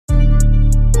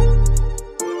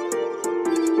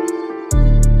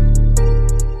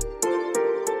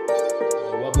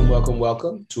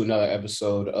welcome to another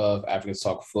episode of Africans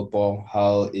Talk Football.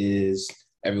 How is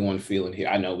everyone feeling here?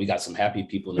 I know we got some happy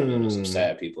people in the middle, some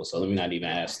sad people. So let me not even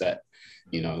ask that.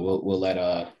 We'll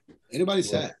let anybody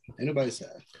sad. Anybody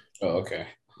sad. Oh, okay.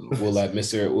 We'll let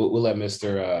Mr.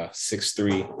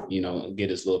 6'3", get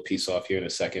his little piece off here in a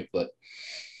second. But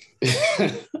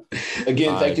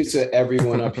again, thank you to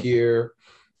everyone up here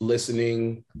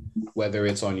listening, whether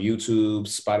it's on YouTube,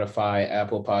 Spotify,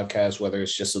 Apple Podcasts, whether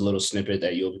it's just a little snippet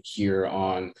that you'll hear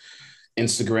on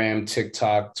Instagram,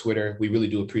 TikTok, Twitter. We really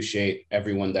do appreciate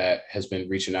everyone that has been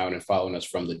reaching out and following us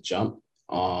from the jump.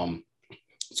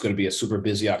 It's going to be a super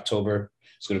busy October.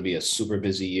 It's going to be a super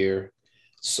busy year.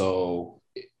 So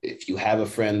if you have a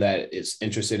friend that is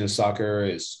interested in soccer,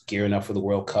 is gearing up for the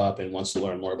World Cup and wants to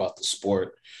learn more about the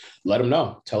sport, let them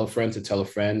know. Tell a friend to tell a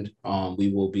friend.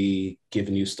 We will be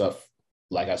giving you stuff,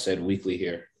 like I said, weekly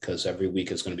here, because every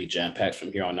week is going to be jam-packed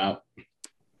from here on out.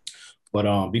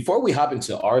 But before we hop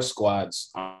into our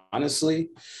squads,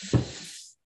 honestly,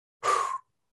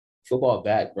 football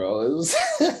back, bro. It was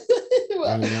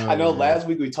I know last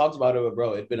week we talked about it, but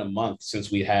bro, it's been a month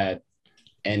since we had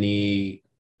any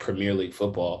Premier League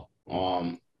football.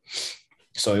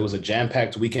 So it was a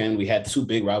jam-packed weekend. We had two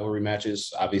big rivalry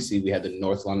matches. Obviously, we had the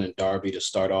North London Derby to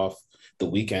start off the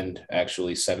weekend,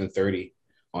 actually 7:30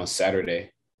 on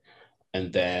Saturday.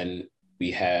 And then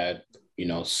we had,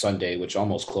 Sunday, which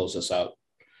almost closed us out,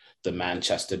 the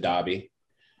Manchester Derby.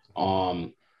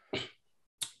 Team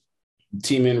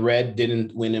in red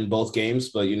didn't win in both games,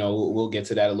 but, we'll get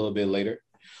to that a little bit later.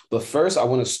 But first, I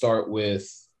want to start with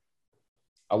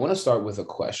a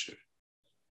question.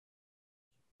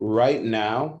 Right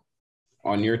now,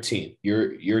 on your team,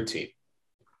 your team,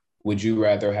 would you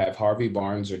rather have Harvey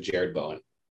Barnes or Jared Bowen?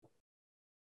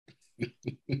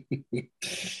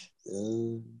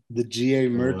 The GA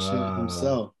merchant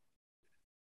himself.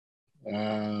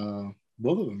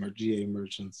 Both of them are GA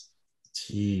merchants.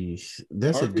 Jeez,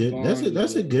 that's a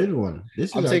good one.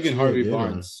 I'm taking Harvey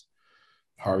Barnes.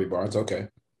 Harvey Barnes, okay.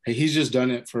 Hey, he's just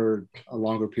done it for a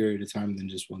longer period of time than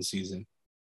just one season.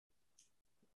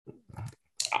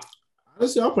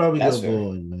 Honestly, I'll probably go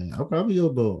Bowen, man. I'll probably go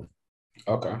Bowen.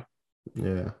 Okay.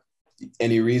 Yeah.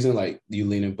 Any reason, like, you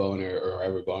leaning Bowen or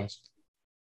Harvey Barnes?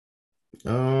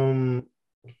 I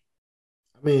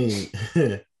mean,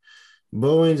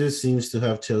 Bowen just seems to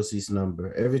have Chelsea's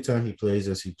number. Every time he plays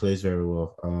us, he plays very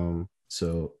well.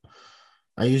 So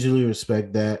I usually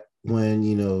respect that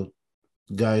when,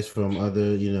 guys from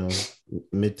other,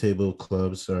 mid-table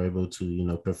clubs are able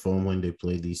to, perform when they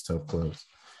play these tough clubs.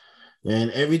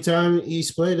 And every time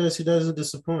he's played us, he doesn't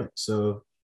disappoint. So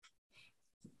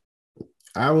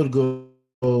I would go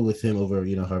with him over,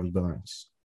 Harvey Barnes.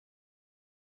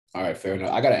 All right, fair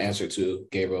enough. I got an answer too,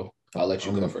 Gabriel. I'll let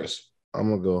you go first. I'm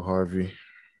going to go Harvey.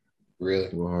 Really?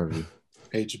 Go Harvey.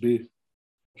 HB.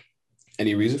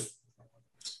 Any reason?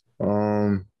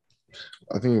 I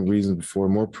think reason before,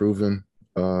 more proven.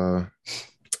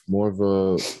 More of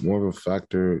a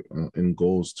factor in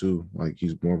goals too. Like,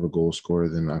 he's more of a goal scorer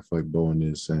than I feel like Bowen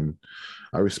is, and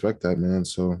I respect that, man.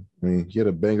 So I mean, he had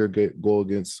a banger goal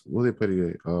against. What did they play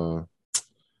today? Will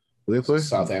they play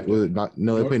Southampton?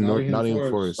 They played Nottingham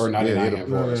Forest. Or Nottingham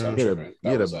Forest. He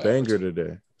had a banger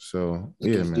today. So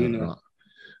yeah, man.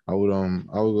 I'll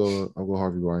go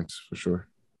Harvey Barnes for sure.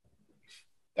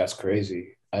 That's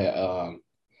crazy. I'm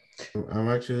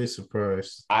actually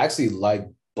surprised. I actually like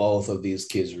both of these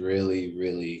kids really,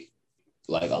 really,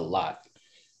 like, a lot.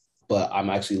 But I'm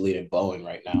actually leaning Bowen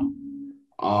right now.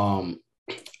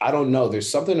 I don't know. There's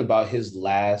something about his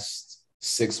last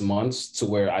 6 months to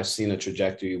where I've seen a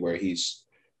trajectory where he's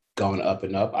gone up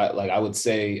and up. I would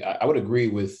say I would agree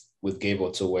with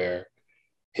Gable to where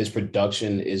his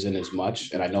production isn't as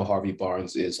much. And I know Harvey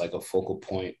Barnes is like a focal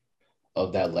point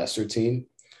of that Leicester team.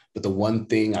 But the one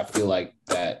thing I feel like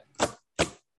that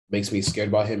makes me scared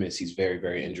about him is he's very,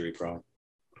 very injury prone.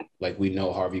 Like, we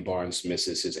know Harvey Barnes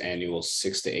misses his annual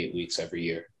 6 to 8 weeks every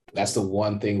year. That's the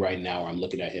one thing right now where I'm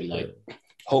looking at him like,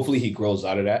 hopefully he grows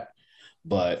out of that.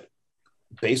 But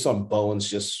based on Bowen's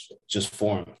just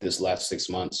form this last 6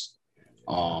 months,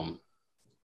 and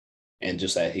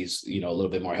just that he's, a little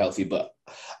bit more healthy. But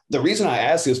the reason I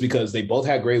ask is because they both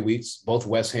had great weeks. Both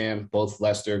West Ham, both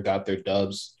Leicester got their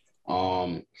dubs.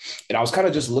 And I was kind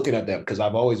of just looking at them because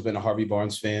I've always been a Harvey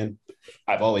Barnes fan.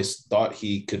 I've always thought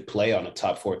he could play on a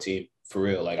top 4 team for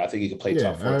real. Like, I think he could play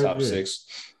top 4, top 6.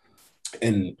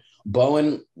 And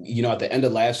Bowen, at the end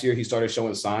of last year, he started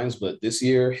showing signs, but this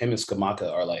year, him and Skamaka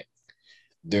are like,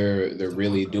 they're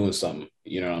really doing something.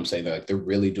 You know what I'm saying? They're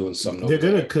really doing something. They're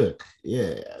gonna cook.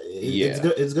 Yeah.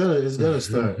 It's gonna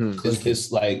start.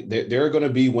 It's like they're gonna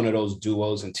be one of those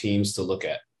duos and teams to look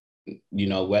at.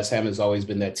 West Ham has always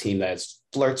been that team that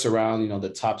flirts around, the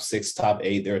top 6, top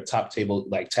 8. They're a top table,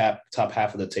 like top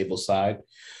half of the table side.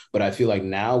 But I feel like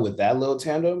now with that little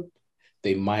tandem,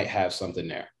 they might have something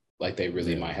there. Like they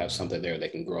really might have something there they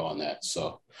can grow on that.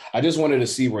 So I just wanted to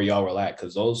see where y'all were at,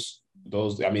 because those,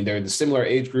 I mean, they're the similar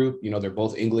age group. They're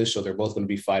both English, so they're both going to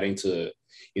be fighting to,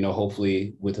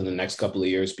 hopefully within the next couple of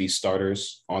years be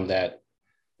starters on that,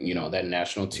 that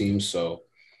national team. So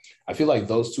I feel like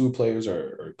those two players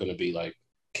are going to be like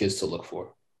kids to look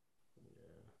for.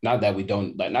 Not that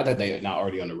they are not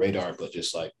already on the radar, but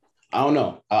just like, I don't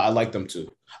know. I like them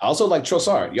too. I also like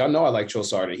Trossard. Y'all know I like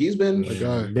Trossard, and he's been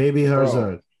baby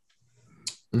Hazard.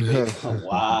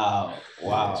 Wow.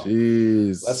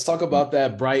 Jeez. Let's talk about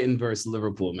that Brighton versus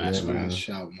Liverpool match, man.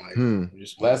 Shout, Mike.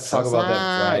 Let's talk about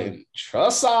that Brighton.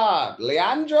 Trossard,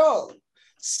 Leandro.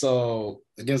 So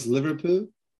against Liverpool.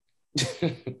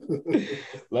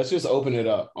 Let's just open it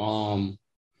up.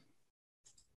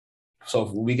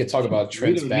 So we could talk about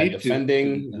Trent's bad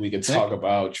defending. We could talk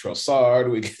about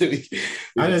Trossard. We could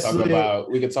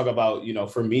talk about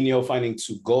Firmino finding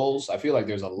 2 goals. I feel like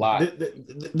there's a lot.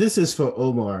 This is for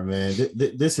Omar, man.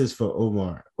 This is for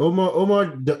Omar. Omar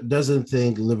doesn't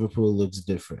think Liverpool looks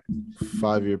different.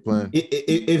 5-year plan.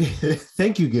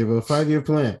 Thank you, Gabriel. 5-year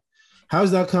plan. How's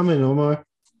that coming, Omar?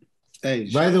 Hey,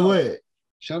 by the way,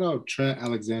 shout out Trent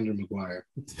Alexander-Maguire.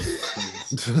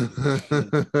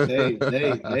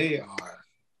 they are.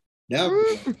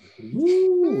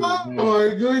 Oh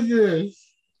my goodness.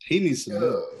 He needs some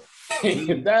help.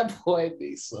 That boy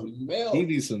needs some milk. He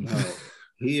needs some help.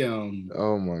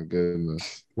 Oh my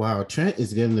goodness. Wow, Trent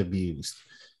is getting abused.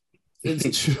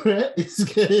 Trent is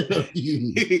getting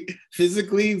abused.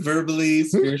 Physically, verbally,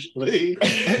 spiritually.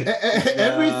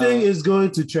 Everything is going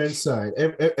to Trent's side.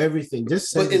 Everything.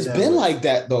 But it's been like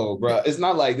that though, bro. It's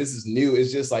not like this is new.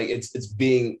 It's just like it's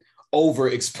being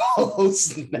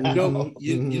overexposed now.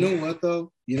 You know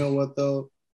what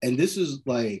though? And this is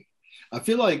like, I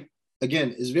feel like,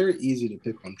 again, it's very easy to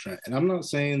pick on Trent. And I'm not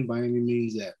saying by any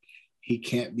means that he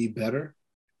can't be better,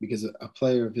 because a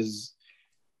player of his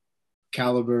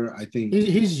caliber, I think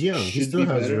he's young. He still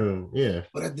has room. Yeah.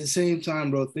 But at the same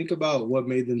time, bro, think about what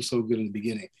made them so good in the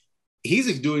beginning.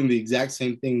 He's doing the exact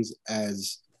same things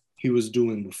as he was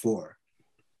doing before.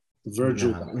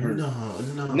 Virgil got hurt.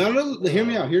 No. Hear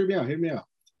me out.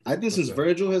 I think since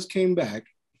Virgil has came back,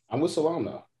 I'm with Salam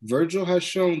now. Virgil has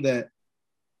shown that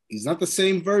he's not the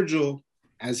same Virgil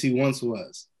as he once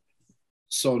was.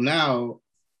 So now,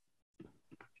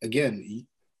 again,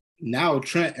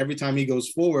 Trent, every time he goes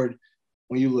forward,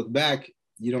 when you look back,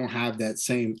 you don't have that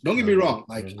same. Don't get me wrong.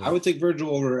 Like, I would take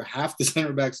Virgil over half the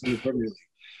center backs in the Premier League.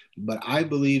 But I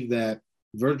believe that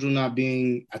Virgil not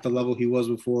being at the level he was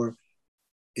before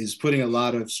is putting a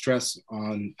lot of stress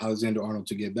on Alexander-Arnold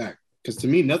to get back. Because to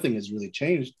me, nothing has really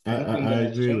changed. I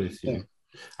agree with you.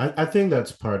 I think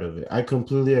that's part of it. I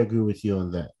completely agree with you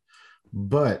on that.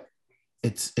 But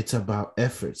it's about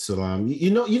effort, Salam.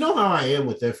 You know how I am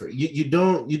with effort. You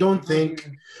don't think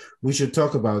we should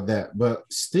talk about that, but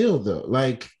still though,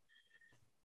 like,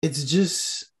 it's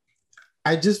just,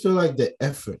 I just feel like the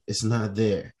effort is not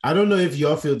there. I don't know if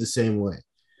y'all feel the same way,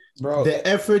 bro. The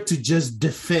effort to just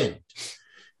defend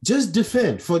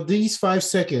for these 5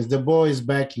 seconds. The ball is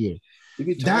back here.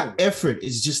 That effort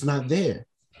is just not there.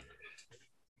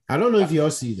 I don't know if y'all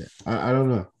see that. I don't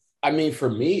know. I mean, for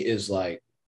me, is like,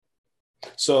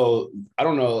 so I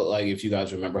don't know, like, if you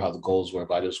guys remember how the goals were,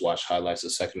 but I just watched highlights a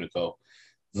second ago.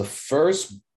 The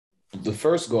first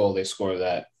goal they scored,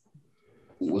 that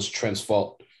was Trent's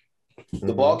fault.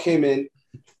 The ball came in.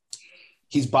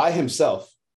 He's by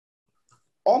himself,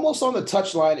 almost on the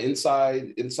touchline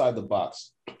inside the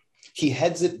box. He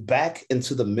heads it back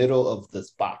into the middle of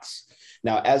this box.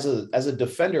 Now, as a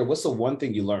defender, what's the one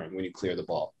thing you learn when you clear the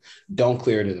ball? Don't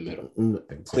clear it in the middle.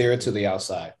 Clear it to the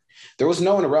outside. There was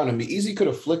no one around him. He easily could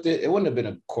have flicked it. It wouldn't have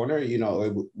been a corner. It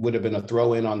would have been a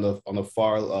throw in on the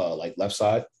far left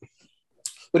side.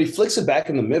 But he flicks it back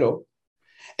in the middle,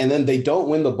 and then they don't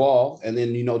win the ball. And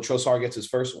then Trossard gets his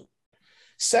first one.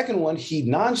 Second one, he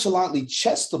nonchalantly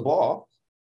chests the ball.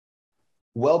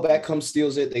 Welbeck comes,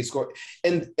 steals it. They score.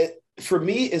 And for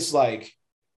me, it's like,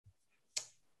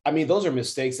 I mean, those are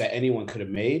mistakes that anyone could have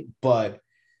made, but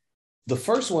the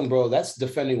first one, bro, that's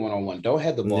defending one-on-one. Don't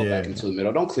head the ball back into the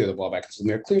middle. Don't clear the ball back into the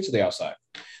middle. Clear to the outside.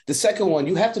 The second one,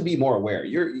 you have to be more aware.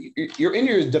 You're in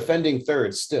your defending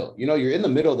third still. You're in the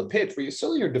middle of the pitch, but you're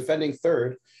still in your defending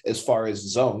third as far as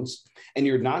zones, and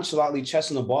you're nonchalantly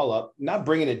chesting the ball up, not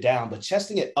bringing it down, but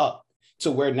chesting it up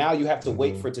to where now you have to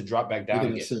wait for it to drop back down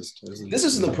again. This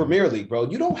is in the Premier League, bro.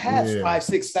 You don't have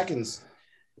 5-6 seconds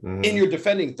in your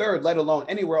defending third, let alone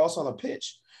anywhere else on the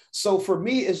pitch. So for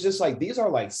me, it's just like these are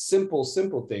like simple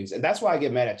things. And that's why I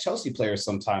get mad at Chelsea players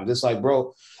sometimes. It's like,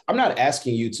 bro, I'm not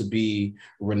asking you to be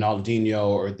Ronaldinho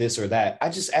or this or that. I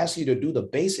just ask you to do the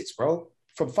basics, bro.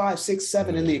 From 5, 6,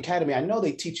 7 in the academy, I know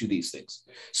they teach you these things.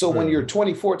 So when you're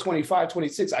 24, 25,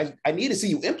 26, I need to see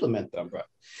you implement them, bro.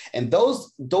 And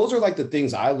those are like the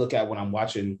things I look at when I'm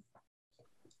watching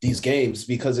these games,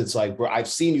 because it's like, bro, I've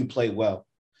seen you play well.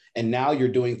 And now you're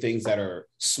doing things that are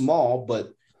small,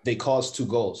 but they caused 2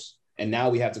 goals. And now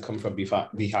we have to come from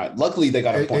behind. Luckily, they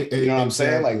got a point. You know what I'm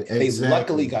saying? Like, they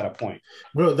luckily got a point.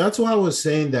 Bro, that's why I was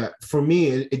saying that for me,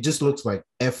 it just looks like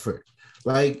effort.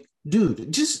 Like,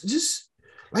 dude, just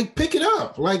like pick it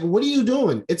up. Like, what are you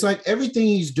doing? It's like everything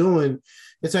he's doing,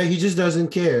 it's like he just doesn't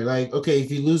care. Like, okay, if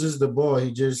he loses the ball,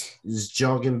 he just is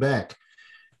jogging back.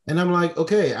 And I'm like,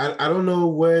 okay, I don't know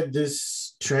where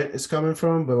this Trent is coming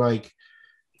from, but like,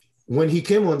 when he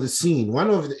came on the scene, one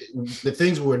of the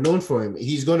things we're known for him,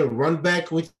 he's going to run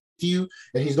back with you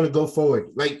and he's going to go forward.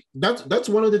 Like that's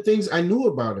one of the things I knew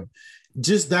about him.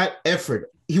 Just that effort.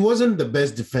 He wasn't the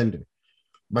best defender,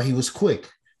 but he was quick,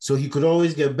 so he could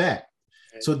always get back.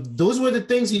 So those were the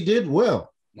things he did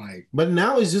well. Like, but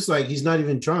now it's just like he's not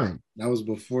even trying. That was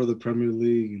before the Premier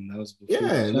League, and that was before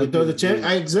the Champions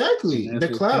League. Exactly, the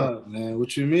clout. Man,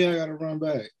 what you mean? I got to run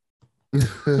back.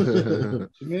 What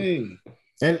you mean?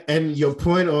 And your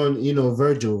point on,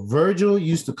 Virgil. Virgil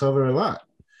used to cover a lot.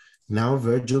 Now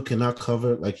Virgil cannot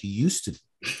cover like he used to.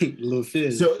 Little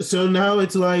fizz. So now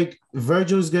it's like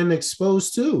Virgil's getting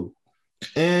exposed too.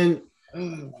 And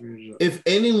if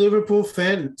any Liverpool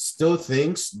fan still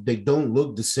thinks they don't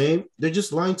look the same, they're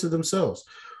just lying to themselves.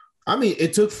 I mean,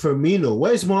 it took Firmino.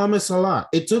 Where's Mohamed Salah?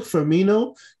 It took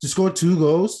Firmino to score 2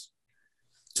 goals.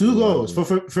 2 goals for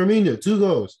Firmino. 2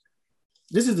 goals.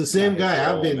 This is the same guy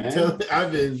I've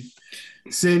been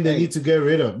saying they need to get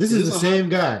rid of. This is the same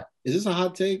guy. Is this a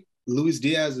hot take? Luis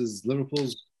Diaz is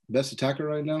Liverpool's best attacker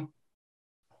right now?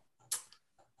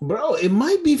 Bro, it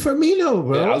might be Firmino,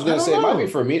 bro. Yeah, I was going to say it might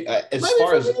be Firmino. As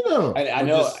far as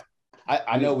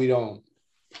I know we don't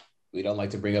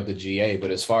like to bring up the GA,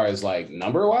 but as far as like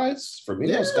number wise,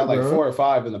 Firmino's got like 4 or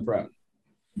 5 in the Prem.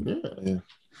 Yeah.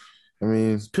 I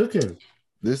mean, it's cooking.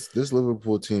 This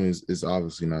Liverpool team is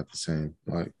obviously not the same.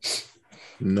 Like,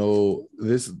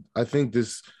 I think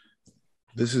this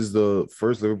is the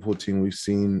first Liverpool team we've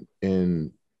seen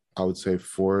in, I would say,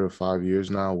 4 to 5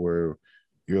 years now, where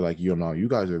you're like, you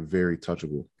guys are very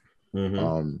touchable.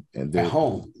 Mm-hmm. And at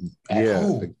home.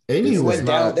 Like,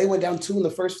 they went down 2 in the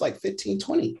first like 15,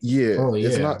 20. Yeah. Oh, yeah.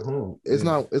 It's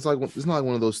not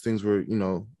one of those things where,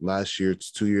 last year,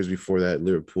 2 years before that,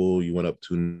 Liverpool, you went up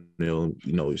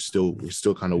 2-0, we're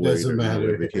still kind of worried, or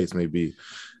whatever the case may be.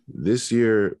 This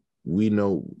year, we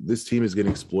know this team is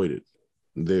getting exploited.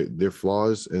 Their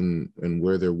flaws and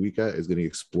where they're weak at is getting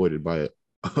exploited by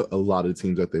a lot of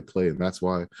teams that they play. And that's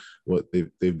why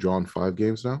they've drawn 5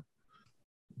 games now.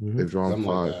 Mm-hmm. They've drawn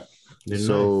something 5. Like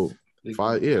so nice.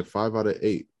 5 out of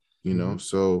 8, mm-hmm.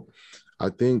 So I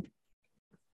think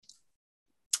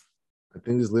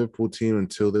this Liverpool team,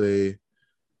 until they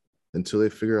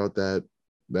figure out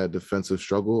that defensive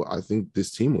struggle, I think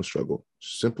this team will struggle.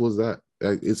 Simple as that.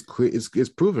 It's clear. It's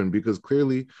proven, because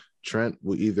clearly Trent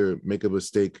will either make a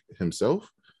mistake himself,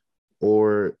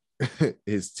 or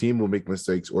his team will make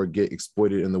mistakes or get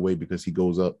exploited in the way because he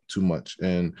goes up too much.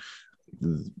 And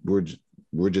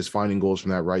we're just finding goals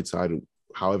from that right side.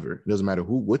 However, it doesn't matter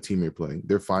what team you're playing.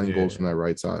 They're finding goals from that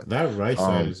right side. That right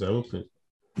side is open.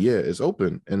 Yeah, it's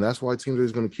open. And that's why teams are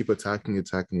just going to keep attacking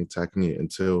it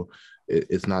until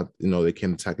it's not, they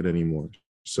can't attack it anymore.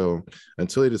 So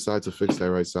until they decide to fix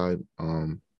that right side,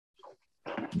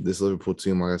 this Liverpool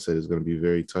team, like I said, is going to be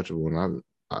very touchable. And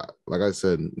like I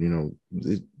said,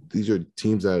 these are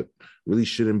teams that really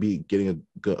shouldn't be getting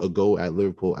a go at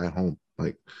Liverpool at home.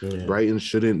 Like, Brighton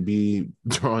shouldn't be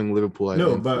drawing Liverpool at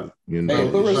home. But hey,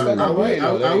 put respect on Brighton.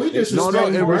 Are we just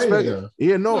in respect?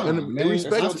 In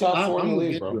respect. Top 4 in the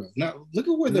league, bro. Now look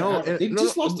at where they're at. They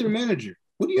just lost their manager.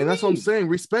 What do you mean? That's what I'm saying.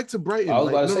 Respect to Brighton. I was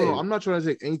about to say. I'm not trying to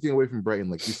take anything away from Brighton.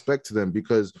 Like, respect to them,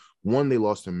 because one, they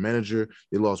lost their manager.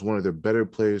 They lost one of their better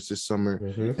players this summer,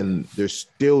 and they're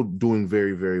still doing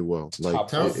very, very well. Like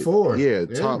top 4. Yeah,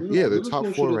 they're top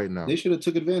 4 right now. They should have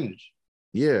took advantage.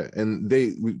 Yeah, and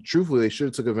they should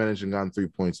have took advantage and gotten 3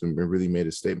 points and really made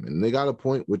a statement. And they got a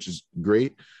point, which is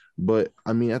great. But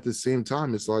I mean, at the same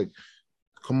time, it's like,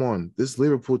 come on, this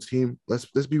Liverpool team. Let's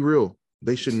be real.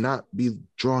 They should not be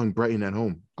drawing Brighton at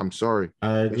home. I'm sorry.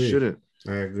 I agree. They shouldn't.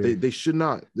 I agree. They should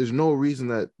not. There's no reason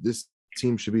that this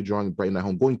team should be drawing Brighton at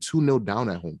home. Going 2-0 down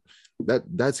at home,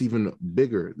 that's even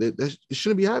bigger. It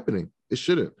shouldn't be happening. It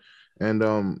shouldn't.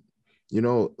 And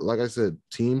like I said,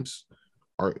 teams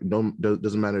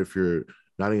doesn't matter if you're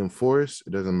Nottingham Forest,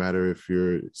 it doesn't matter if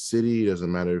you're City, it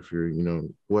doesn't matter if you're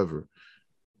whoever.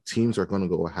 Teams are going to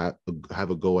go have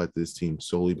a go at this team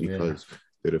solely because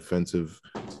their defensive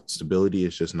stability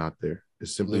is just not there.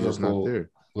 It's simply just not there.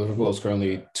 Liverpool is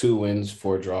currently 2 wins,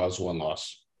 4 draws, 1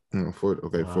 loss. 4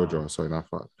 draws, sorry, not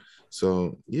 5.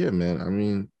 So yeah, man. I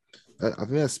mean, I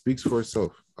think that speaks for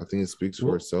itself. I think it speaks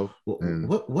for itself. And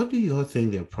what do you all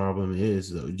think their problem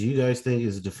is, though? Do you guys think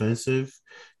it's defensive?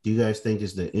 Do you guys think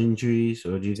it's the injuries,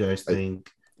 or do you guys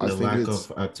think the lack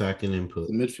of attacking input?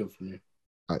 The midfield for me.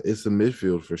 It's the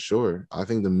midfield for sure. I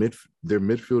think their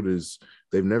midfield is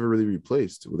they've never really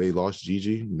replaced. They lost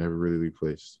Gigi, never really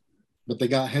replaced. But they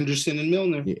got Henderson and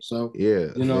Milner. Yeah. So yeah,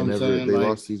 you know what I'm saying? They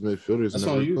lost these midfielders and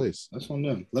never replaced. That's on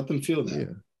them. Let them feel that.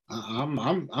 Yeah.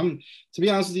 I'm to be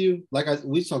honest with you,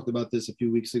 we talked about this a few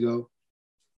weeks ago.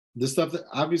 This stuff that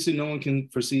obviously no one can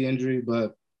foresee injury,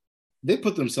 but they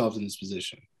put themselves in this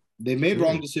position. They made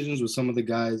wrong decisions with some of the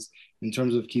guys in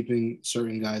terms of keeping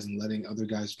certain guys and letting other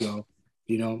guys go.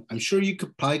 I'm sure you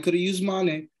could have used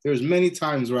Mane. There was many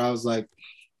times where I was like,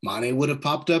 Mane would have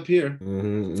popped up here.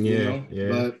 Mm-hmm.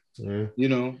 But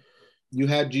you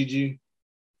had Gigi,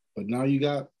 but now you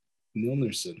got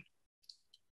Milnerson.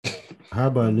 How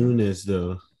about Nunes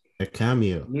though? A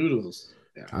cameo. Noodles.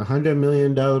 Yeah. $100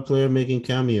 million player making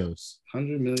cameos.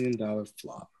 $100 million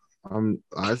flop. I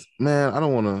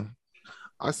don't want to.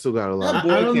 I still got a lot.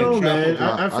 I don't know, man.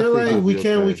 I feel like we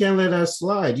can't let that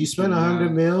slide. You spent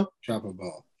 $100 million. Trap a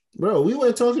ball, bro. We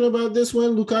were talking about this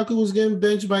when Lukaku was getting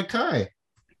benched by Kai.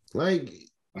 Like,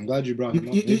 I'm glad you brought him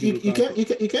up. You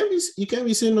can't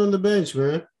be sitting on the bench,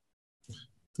 man.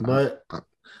 But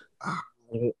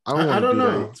I don't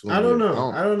know. I don't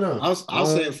know. I'll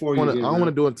say it for you. I don't want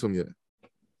to do it to him yet.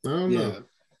 I don't know.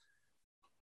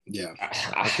 Yeah.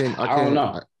 I don't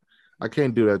know. I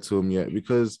can't do that to him yet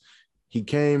because he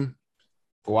came.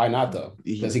 Why not though?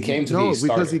 Because he came to be a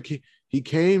starter. Because he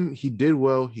came, he did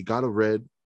well, he got a red,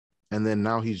 and then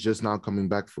now he's just not coming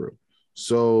back for it.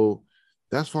 So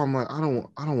that's why I'm like, I don't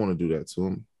want to do that to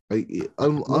him. Like,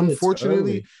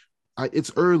 unfortunately,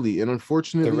 it's early, and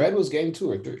unfortunately, the red was game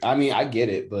 2 or 3. I mean, I get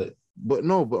it, but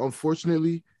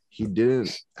unfortunately, he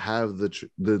didn't have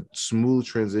the smooth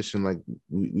transition like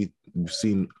we've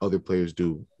seen other players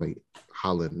do, like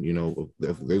Haaland.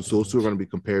 Those two are going to be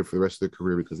compared for the rest of their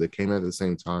career because they came at the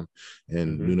same time,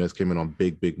 and Nunes came in on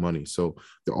big money, so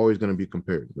they're always going to be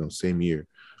compared. Same year,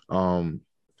 and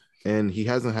he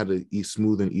hasn't had a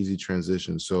smooth and easy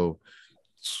transition. So,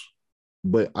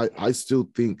 but I still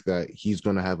think that he's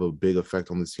going to have a big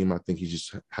effect on the team. I think he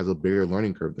just has a bigger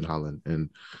learning curve than Haaland, and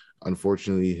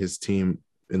unfortunately, his team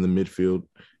in the midfield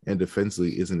and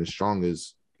defensively isn't as strong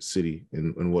as City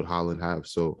and what Haaland have.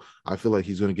 So I feel like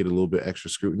he's going to get a little bit extra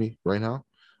scrutiny right now.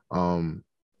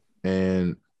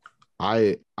 And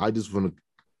I just want to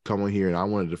come on here and I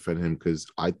want to defend him because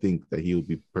I think that he will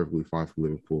be perfectly fine for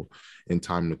Liverpool in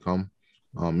time to come.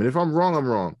 And if I'm wrong, I'm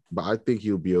wrong, but I think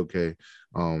he'll be okay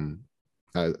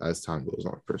as time goes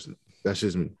on. Personally, that's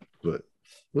just me, but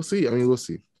we'll see. We'll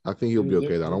see. I think he'll be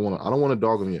okay. I don't want to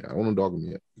dog him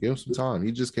yet. Give him some time.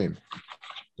 He just came.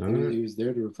 He was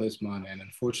there to replace Mane, and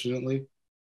unfortunately,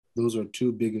 those are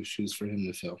too big of shoes for him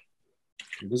to fill.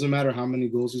 It doesn't matter how many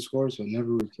goals he scores; he'll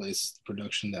never replace the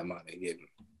production that Mane gave him,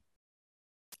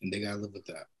 and they gotta live with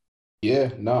that. Yeah,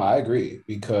 no, I agree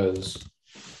because,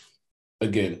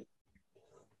 again,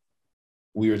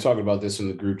 we were talking about this in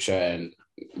the group chat, and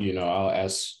I'll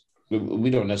ask. We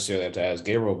don't necessarily have to ask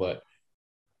Gabriel, but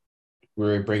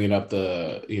we're bringing up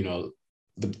the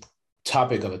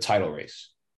topic of a title race.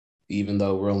 Even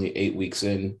though we're only 8 weeks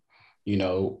in,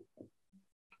 the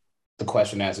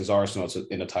question asked, is Arsenal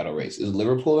in a title race? Is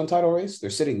Liverpool in a title race? They're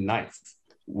sitting 9th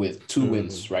with 2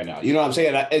 wins right now. You know what I'm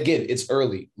saying? Again, it's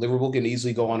early. Liverpool can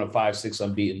easily go on a 5-6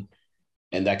 unbeaten,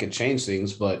 and that could change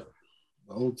things. But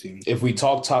the whole team, if we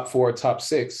talk top 4, top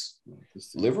 6,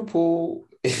 Liverpool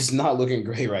is not looking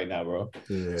great right now, bro.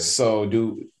 Yeah. So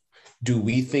do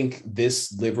we think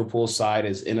this Liverpool side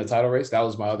is in a title race? That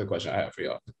was my other question I have for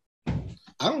y'all.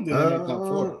 I don't think they're top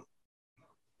 4.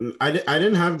 I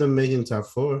didn't have them making top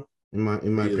 4 in my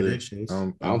predictions.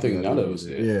 I don't think none of us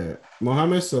did. Yeah,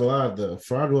 Mohamed Salah, the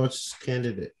fraud watch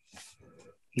candidate.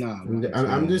 Nah,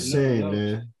 I'm just saying,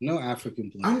 man. No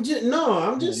African player. I'm just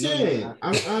saying.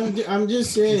 I'm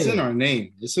just saying.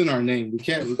 It's in our name. We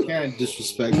can't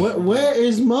disrespect. Where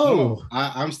is Mo? No,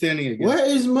 I'm standing against. Where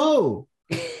is Mo?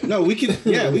 No, we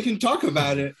can talk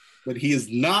about it. But he is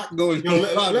not going to.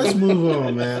 Let's move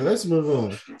on, man. Let's move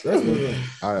on.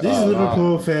 These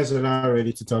Liverpool fans are not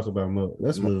ready to talk about Mo.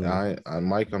 Let's move on.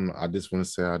 Mike, I just want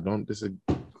to say I don't disagree.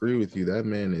 agree with you. That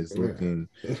man is looking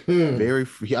Yeah. very.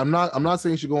 I'm not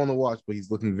saying you should go on the watch, but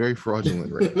he's looking very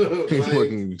fraudulent right now. He's Like,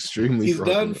 looking extremely. He's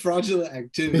fraudulent. done fraudulent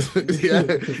activity.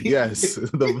 Yeah, yes,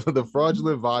 the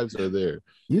fraudulent vibes are there.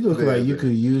 You look They like are you there.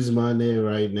 could use my name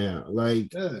right now.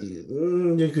 Like Yeah.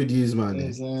 you could use my You know what I'm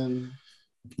name. saying?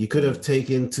 You could have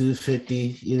taken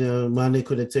 250. You know, Mane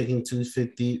could have taken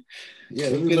 250. Yeah,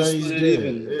 we could have Everybody's split it good.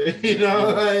 even. You know,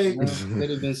 like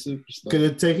Could have been superstar. could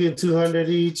have taken 200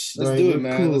 each. Let's like, do it, we're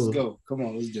man. cool. Let's go. Come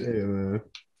on, let's do it. Yeah, man.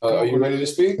 Are you ready to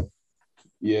speak?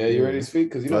 Yeah, you ready to speak?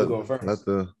 Because you know what's going first.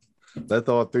 Let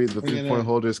all the Bring 3-point it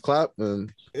holders clap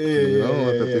and Yeah,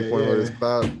 let the 3-point holders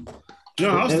clap.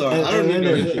 No, I'll start. I don't need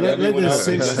no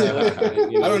introduction.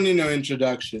 I don't need no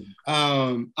introduction.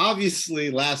 Obviously,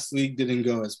 last week didn't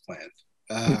go as planned.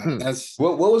 That's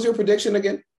what was your prediction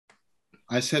again?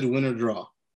 I said win or draw.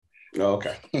 Oh,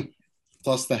 okay.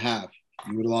 Plus the half.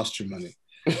 You would have lost your money.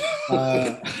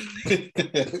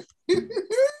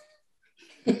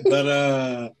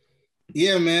 But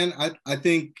yeah, man, I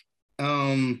think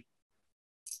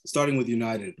starting with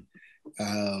United,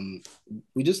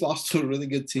 we just lost to a really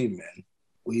good team, man.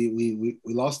 We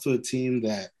lost to a team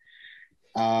that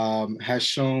has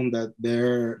shown that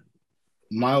they're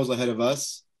miles ahead of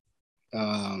us,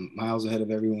 miles ahead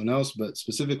of everyone else, but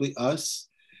specifically us.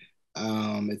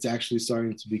 It's actually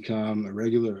starting to become a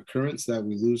regular occurrence that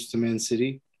we lose to Man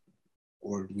City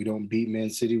or we don't beat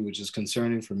Man City, which is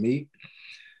concerning for me.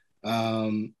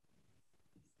 You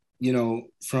know,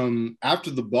 from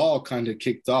after the ball kind of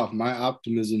kicked off, my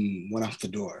optimism went out the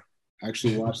door. I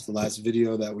actually watched the last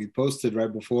video that we posted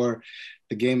right before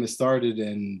the game has started.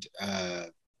 And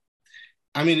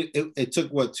I mean, it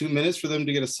took, 2 minutes for them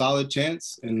to get a solid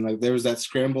chance. And like there was that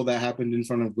scramble that happened in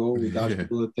front of goal. We dodged the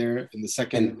bullet there in the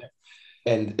second.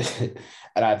 And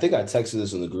I think I texted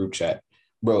this in the group chat.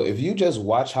 Bro, if you just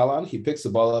watch Haaland, he picks the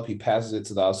ball up, he passes it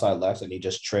to the outside left, and he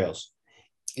just trails.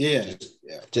 Yeah.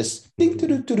 Just ding,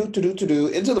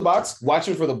 into the box,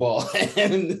 watching for the ball.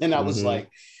 and I was like,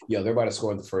 yo, they're about to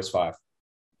score in the first 5.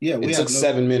 Yeah, it took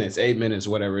 7 minutes, 8 minutes,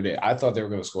 whatever it is. I thought they were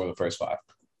going to score in the first 5.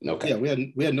 Okay. Yeah,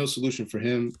 we had no solution for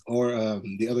him or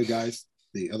the other guys,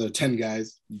 the other 10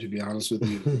 guys, to be honest with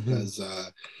you, because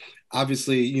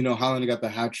obviously, you know, Haaland got the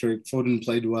hat trick. Foden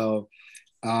played well.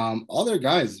 All their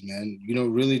guys, man, you know,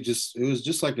 really it was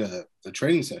just like a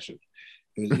training session.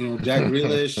 It was, you know, Jack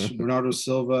Grealish, Bernardo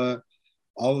Silva,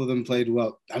 all of them played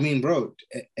well. I mean, bro,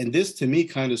 and this to me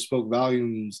kind of spoke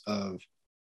volumes of,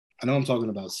 I know I'm talking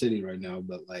about City right now,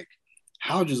 but like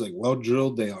how just like well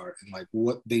drilled they are and like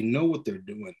what they know what they're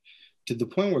doing to the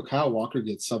point where Kyle Walker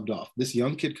gets subbed off. This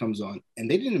young kid comes on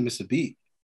and they didn't miss a beat.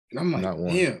 And I'm like,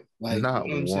 damn, like, not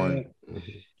you know what one. I'm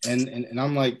saying? And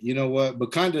I'm like, you know what?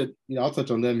 But kind of, you know, I'll touch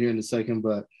on them here in a second,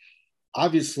 but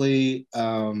obviously,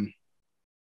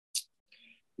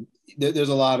 there's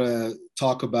a lot of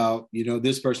talk about, you know,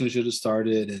 this person should have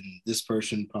started and this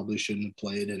person probably shouldn't have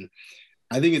played. And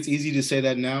I think it's easy to say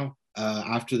that now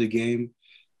after the game.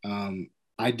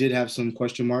 I did have some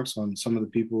question marks on some of the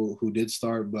people who did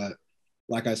start, but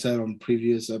like I said on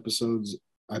previous episodes,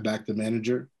 I backed the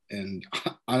manager. And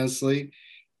honestly,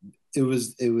 it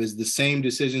was the same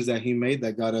decisions that he made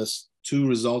that got us 2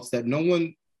 results that no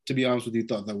one, to be honest with you,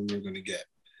 thought that we were going to get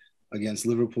against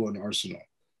Liverpool and Arsenal.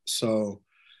 So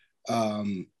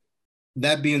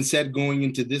that being said, going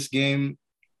into this game,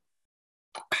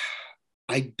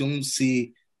 I don't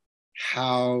see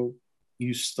how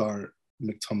you start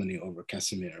McTominay over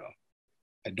Casemiro.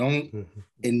 I don't,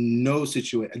 in no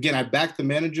situation. Again, I backed the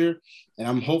manager, and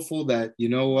I'm hopeful that, you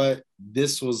know what,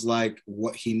 this was like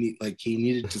what he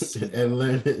needed to see.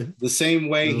 The same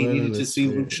way he needed to see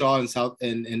Luke Shaw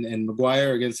and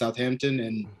Maguire against Southampton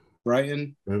and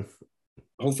Brighton.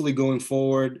 Hopefully going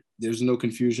forward, there's no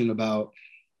confusion about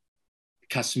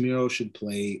Casemiro should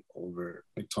play over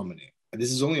McTominay.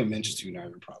 This is only a Manchester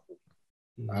United problem.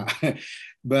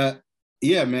 But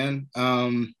yeah, man.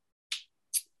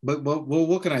 But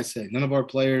what can I say? None of our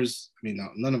players played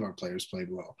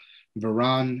well.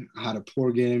 Varane had a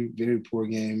poor game, very poor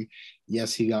game.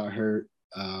 Yes, he got hurt.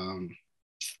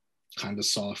 Kind of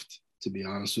soft, to be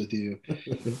honest with you.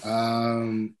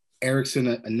 Eriksen,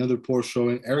 another poor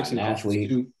showing.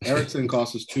 Eriksen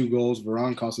cost us 2 goals.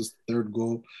 Varane cost us 3rd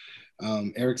goal.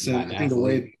 Eriksen, I think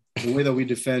the way that we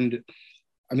defend,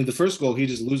 I mean, the first goal, he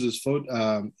just loses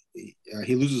Foden.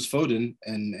 He loses Foden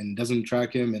and doesn't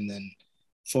track him, and then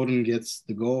Foden gets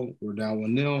the goal. We're down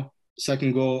 1-0.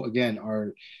 Second goal, again,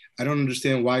 I don't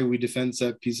understand why we defend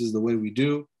set pieces the way we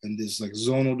do, and this like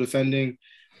zonal defending.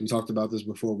 We talked about this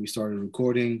before we started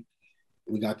recording.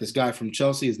 We got this guy from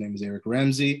Chelsea. His name is Eric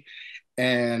Ramsey.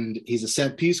 and he's a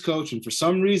set piece coach. And for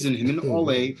some reason, him and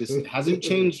Ole, this hasn't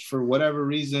changed for whatever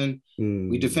reason.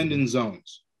 We defend in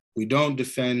zones. We don't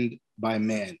defend by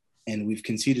man. And we've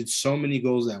conceded so many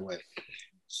goals that way.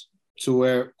 To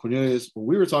where, Cornelius,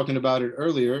 we were talking about it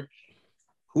earlier,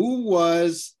 who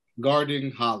was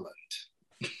guarding Haaland?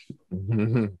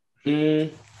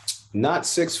 Not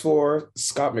 6'4"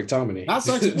 Scott McTominay. Not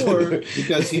 6'4"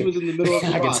 because he was in the middle of the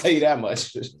box. I can tell you that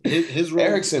much. His role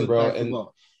Erickson, bro. And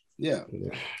yeah.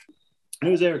 It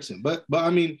was Erickson. But I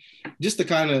mean, just to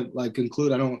kind of like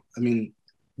conclude,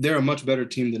 they're a much better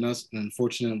team than us. And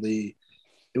unfortunately,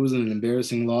 it was an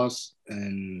embarrassing loss.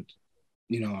 And,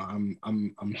 you know,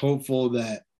 I'm hopeful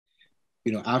that,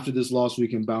 you know, after this loss, we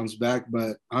can bounce back.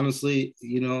 But honestly,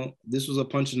 you know, this was a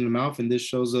punch in the mouth, and this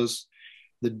shows us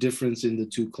the difference in the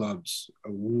two clubs,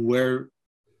 where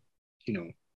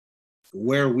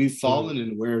we've fallen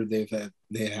and where they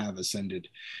have ascended.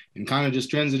 And kind of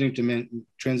just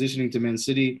transitioning to Man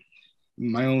City,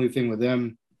 my only thing with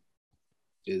them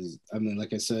is,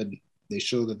 like I said, they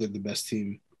show that they're the best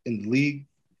team in the league.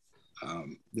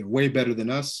 They're way better than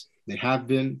us. They have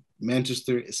been.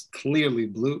 Manchester is clearly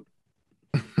blue.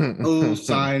 No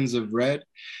signs of red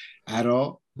at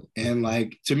all. And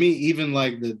like, to me, even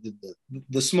like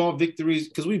the small victories,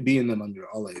 because we beat them under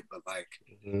Ole, but like,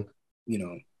 you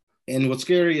know, and what's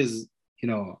scary is, you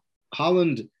know,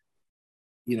 Haaland,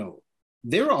 you know,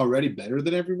 they were already better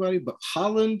than everybody, but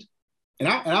Haaland,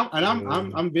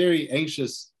 I'm very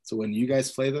anxious to when you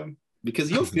guys play them,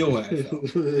 because you'll feel what I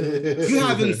felt. You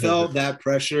haven't felt that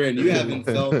pressure, and you haven't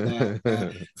felt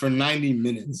that for 90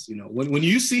 minutes. You know, when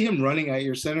you see him running at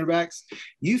your center backs,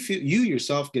 you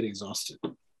yourself get exhausted.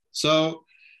 So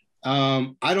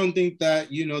I don't think that,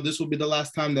 you know, this will be the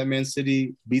last time that Man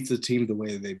City beats a team the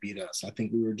way they beat us. I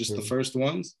think we were just the first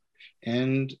ones,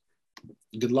 and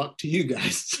good luck to you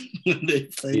guys when they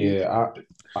play. Yeah,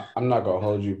 I'm not gonna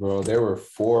hold you, bro. There were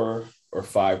 4 or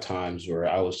 5 times where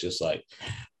I was just like,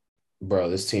 bro,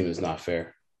 this team is not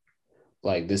fair.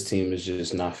 Like, this team is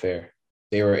just not fair.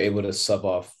 They were able to sub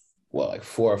off, like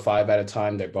 4 or 5 at a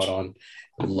time. They brought on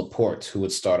Laporte, who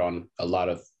would start on a lot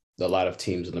of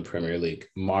teams in the Premier League.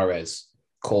 Mahrez,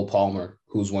 Cole Palmer,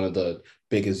 who's one of the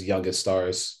biggest, youngest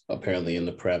stars apparently in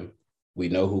the Prem. We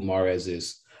know who Mahrez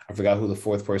is. I forgot who the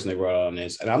 4th person they brought on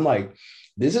is. And I'm like,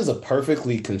 this is a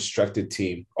perfectly constructed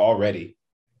team already.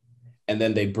 And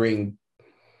then they bring,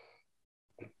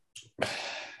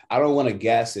 I don't want to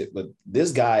gas it, but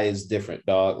this guy is different,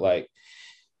 dog. Like,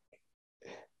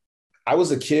 I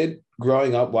was a kid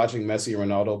growing up watching Messi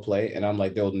and Ronaldo play, and I'm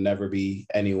like, there'll never be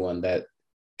anyone that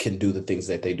can do the things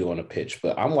that they do on a pitch.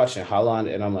 But I'm watching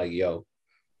Haaland, and I'm like, yo,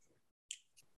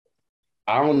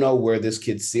 I don't know where this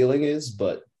kid's ceiling is,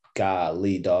 but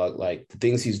golly, dog, like the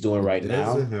things he's doing right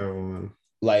now,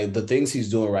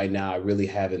 I really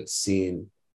haven't seen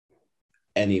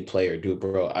any player do,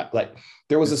 bro.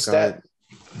 There was a stat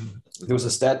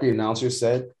the announcer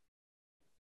said,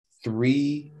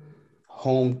 3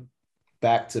 home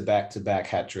back-to-back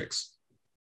hat tricks.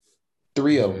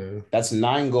 3 of them. That's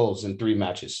 9 goals in 3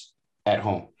 matches at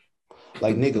home.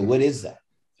 Like, nigga, what is that?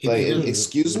 Like,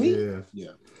 excuse me?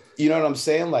 Yeah. You know what I'm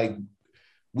saying? Like,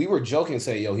 we were joking,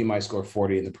 saying, yo, he might score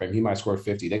 40 in the Prem. He might score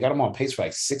 50. They got him on pace for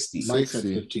like 60.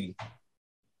 15.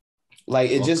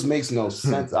 Like, it just makes no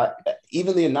sense.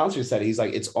 Even the announcer said, he's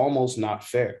like, it's almost not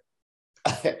fair.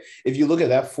 If you look at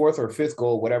that 4th or 5th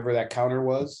goal, whatever that counter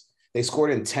was, they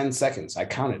scored in 10 seconds. I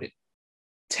counted it.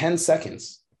 10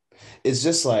 seconds. It's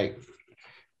just like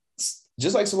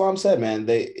Salam said, man,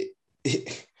 they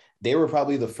were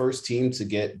probably the first team to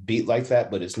get beat like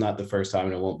that, but it's not the first time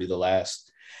and it won't be the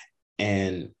last.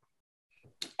 And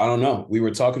I don't know. We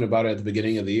were talking about it at the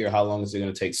beginning of the year. How long is it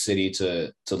going to take City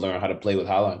to learn how to play with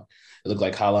Haaland? It looked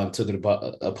like Haaland took it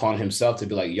upon himself to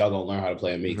be like, y'all gonna learn how to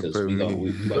play with me because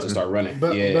we about to start running.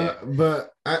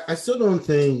 But I still don't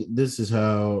think this is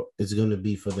how it's gonna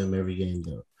be for them every game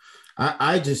though.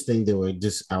 I just think they were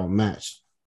just outmatched.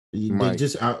 They were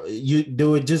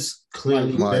just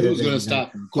clearly better. Who's gonna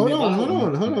stop him? Hold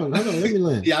on. Let me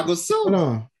land. Thiago Silva. Hold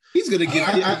on. He's gonna get.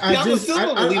 Thiago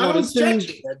Silva will leave on his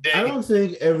stretcher that day. I don't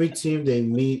think every team they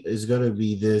meet is gonna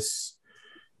be this,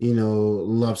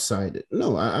 lopsided.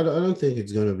 No, I don't think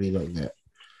it's gonna be like that.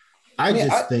 I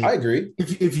think I agree.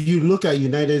 If you look at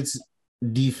United's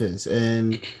defense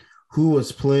and who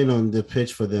was playing on the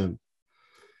pitch for them,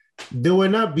 they were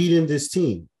not beating this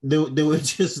team. They were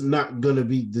just not gonna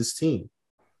beat this team.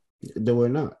 They were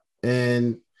not.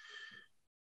 And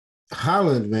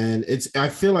Haaland, man, I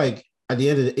feel like at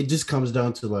the end of it just comes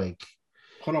down to like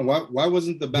Hold on. Why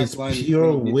wasn't the back His line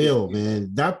pure will, man.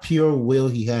 That pure will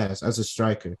he has as a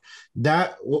striker.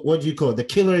 That what do you call it? The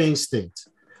killer instinct.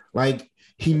 Like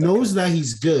he knows that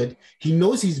he's good. He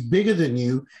knows he's bigger than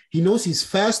you. He knows he's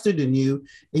faster than you,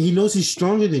 and he knows he's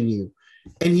stronger than you.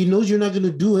 And he knows you're not going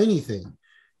to do anything.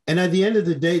 And at the end of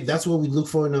the day, that's what we look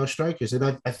for in our strikers.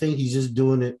 And I think he's just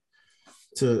doing it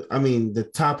the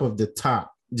top of the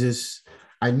top. Just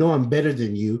I know I'm better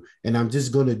than you, and I'm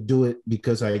just going to do it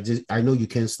because I know you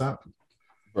can't stop me.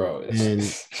 Bro. And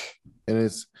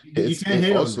it's you can't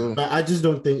hate also, on it, but I just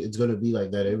don't think it's going to be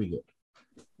like that every game.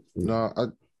 No,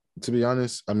 to be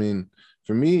honest, I mean,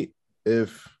 for me,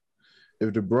 if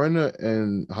De Bruyne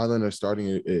and Haaland are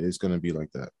starting, it's going to be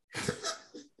like that.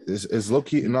 It's low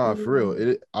key. Nah, for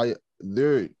real.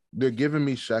 They're giving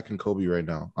me Shaq and Kobe right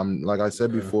now. I'm like I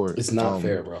said before. It's not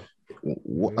fair, bro.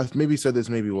 I maybe said this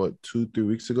 2-3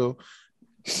 weeks ago.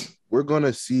 We're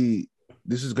gonna see.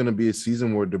 This is gonna be a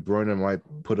season where De Bruyne might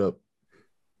put up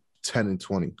 10 and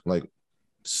 20, like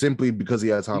simply because he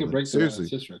has Haaland. Seriously,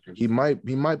 he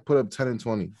might put up 10 and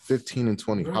 20, 15 and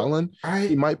 20. Bro, Haaland,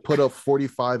 he might put up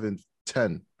 45 and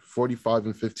 10, 45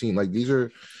 and 15. Like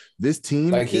this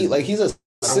team. He's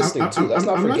assisting too. Let's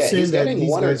not forget. He's getting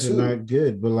one or two. Are not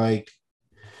good, but like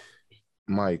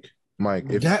Mike.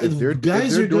 If they're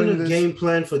going to game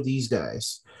plan for these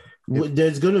guys,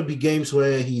 there's going to be games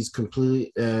where he's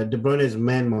completely De Bruyne is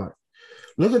man marked.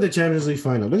 Look at the Champions League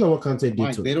final. Look at what Conte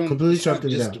did to him. Completely shut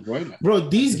him down. Bro,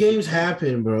 these games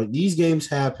happen, bro. These games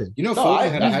happen. You know,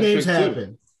 Foden these games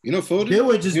happen. You know, Foden? They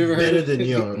were just better than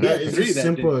you. It's as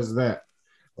simple as that.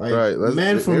 Like,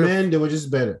 man for man, they were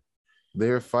just better.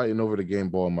 They're fighting over the game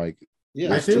ball, Mike.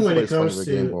 Yeah, I think when it comes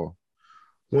to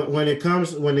when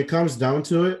it comes down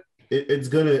to it, it's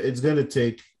gonna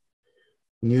take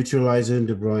neutralizing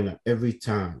De Bruyne every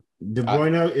time. De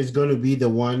Bruyne is gonna be the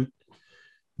one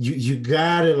you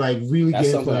gotta like really that's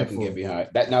get something I can get behind.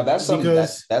 That's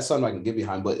something I can get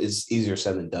behind, but it's easier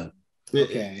said than done.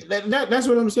 Okay, that's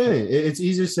what I'm saying. It's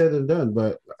easier said than done,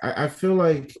 but I feel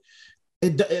like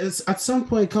it's at some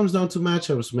point it comes down to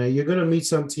matchups, man. You're gonna meet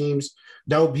some teams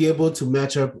that will be able to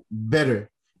match up better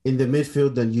in the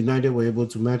midfield than United were able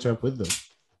to match up with them.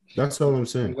 That's all I'm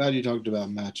saying. I'm glad you talked about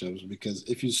matchups because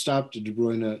if you stop De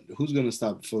Bruyne, who's going to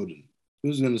stop Foden?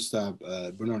 Who's going to stop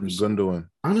Bernardo? Gundogan.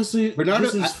 Honestly, Bernardo,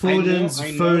 this is Foden's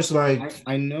first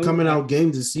coming out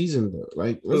game this season, though.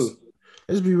 Like,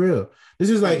 let's be real. This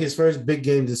is like his first big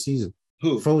game this season.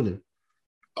 Who? Foden.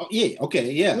 Oh, yeah.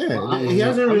 Okay. Yeah. He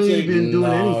hasn't really been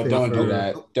doing anything. Don't do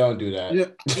that. Don't do that.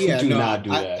 Yeah. Do not do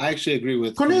that. I actually agree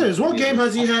with Cornelius. What game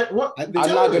has he had? What?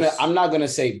 I'm not gonna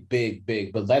say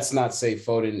big, but let's not say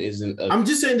Foden isn't. I'm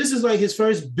just saying this is like his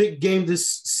first big game this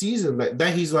season. Like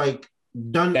that he's like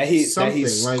done that he's done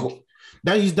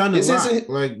a lot.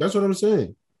 Like that's what I'm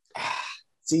saying.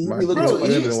 See, you be looking too much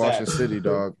into Washington City,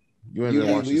 dog. You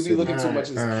be looking too much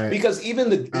because even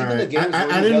the games.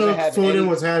 I didn't know Foden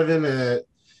was having a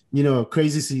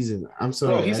crazy season. I'm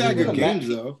sorry. Bro, he's had good games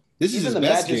though. This is his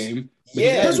best game.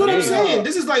 Yeah, that's what I'm saying.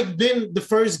 This is like been the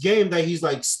first game that he's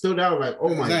like stood out like,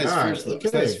 oh my god.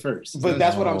 That's first. But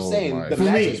that's what I'm saying.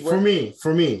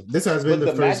 For me, this has been the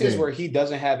first matches game. where he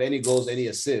doesn't have any goals, any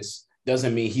assists,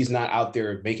 doesn't mean he's not out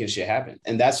there making shit happen.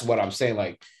 And that's what I'm saying.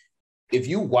 Like, if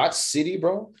you watch City,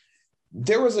 bro,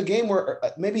 there was a game where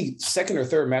maybe second or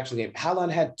third match of the game,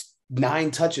 Haaland had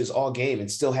 9 touches all game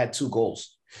and still had 2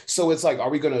 goals. So it's like, are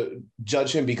we going to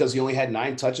judge him because he only had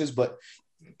 9 touches, but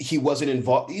he wasn't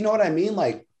involved? You know what I mean?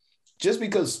 Like, just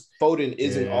because Foden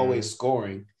isn't always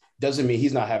scoring doesn't mean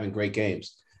he's not having great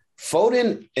games.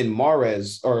 Foden and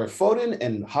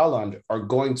Haaland are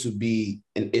going to be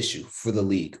an issue for the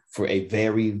league for a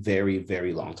very, very,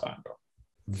 very long time, bro.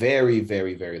 Very,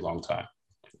 very, very long time.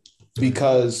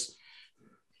 Because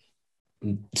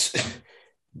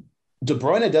De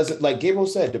Bruyne doesn't, like Gabriel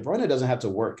said, De Bruyne doesn't have to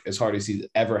work as hard as he's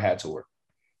ever had to work.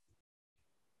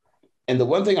 And the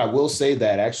one thing I will say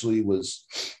that actually was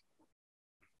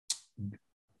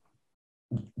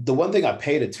the one thing I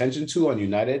paid attention to on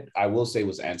United, I will say,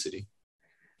 was Antony.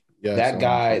 Yeah, that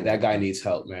guy needs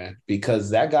help, man,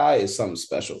 because that guy is something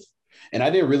special. And I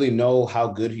didn't really know how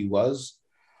good he was.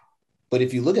 But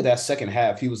if you look at that second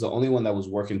half, he was the only one that was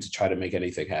working to try to make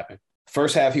anything happen.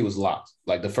 First half, he was locked.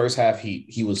 Like the first half,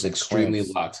 he was extremely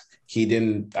locked.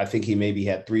 I think he maybe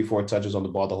had 3-4 touches on the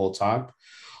ball the whole time.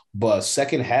 But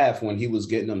second half, when he was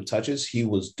getting them touches, he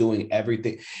was doing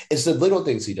everything. It's the little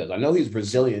things he does. I know he's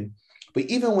Brazilian, but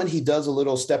even when he does a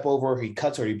little step over, he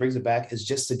cuts or he brings it back, it's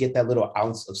just to get that little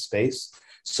ounce of space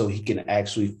so he can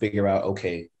actually figure out,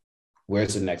 okay,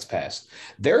 where's the next pass?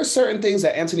 There are certain things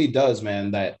that Antony does,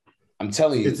 man, that I'm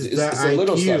telling you, It's it's that a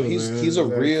little IQ, stuff. man. He's a His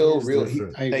real, IQ is real.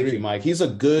 different. I Thank agree. you, Mike. He's a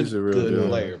He's a real good deal.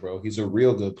 player, bro. He's a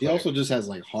real good He player. also just has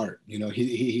like heart. You know,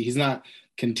 he's not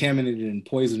contaminated and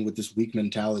poisoned with this weak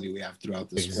mentality we have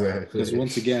throughout this squad. Exactly. Because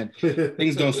once again,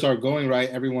 things don't start going right,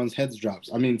 everyone's heads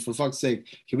drops. I mean, for fuck's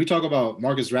sake, can we talk about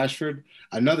Marcus Rashford?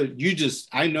 I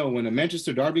know when a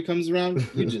Manchester derby comes around,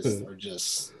 you just are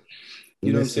just,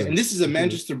 you know what I'm saying? And this is a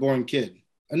Manchester-born kid.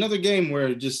 Another game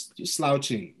where just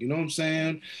slouching, you know what I'm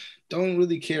saying? Don't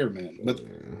really care, man. But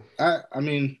I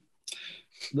mean,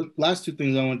 the last two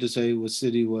things I wanted to say with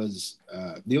City was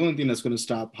the only thing that's going to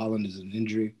stop Haaland is an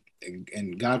injury,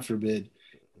 and God forbid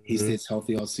he stays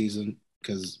healthy all season,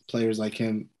 because players like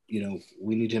him, you know,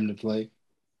 we need him to play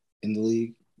in the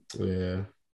league. Yeah.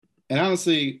 And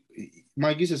honestly,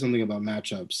 Mike, you said something about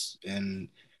matchups and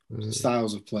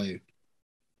styles of play.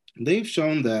 They've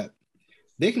shown that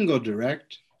they can go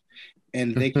direct,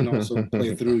 and they can also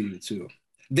play through you too.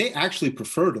 They actually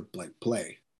prefer to like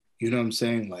play. You know what I'm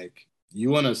saying? Like, you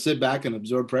want to sit back and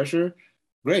absorb pressure?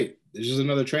 Great. This is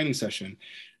another training session.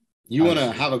 You want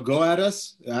to have a go at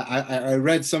us? I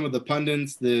read some of the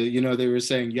pundits. They were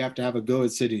saying you have to have a go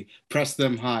at City, press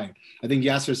them high. I think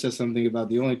Yasser said something about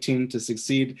the only team to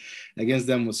succeed against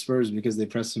them was Spurs because they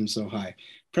pressed them so high.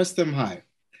 Press them high.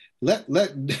 Let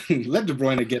let De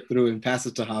Bruyne get through and pass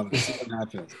it to Harvey. See what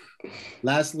happens.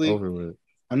 Lastly,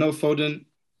 I know Foden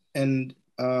and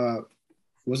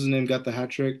what's his name got the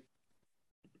hat trick?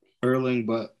 Erling,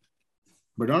 but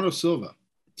Bernardo Silva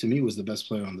to me was the best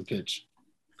player on the pitch.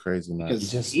 Crazy man.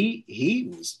 Because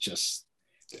he was just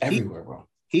everywhere, bro.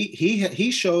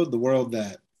 He showed the world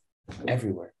that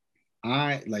everywhere.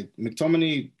 I like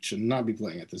McTominay should not be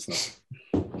playing at this level.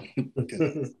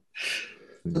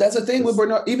 That's the thing with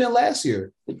Bernardo. Even last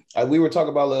year, we were talking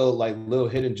about little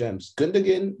hidden gems.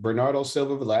 Gundogan, Bernardo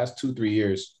Silva, the last 2-3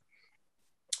 years.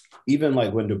 Even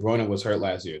like when De Bruyne was hurt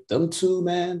last year, them two,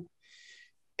 man,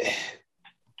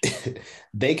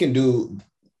 they can do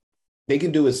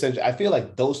essentially. I feel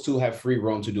like those two have free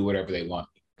roam to do whatever they want.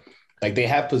 Like they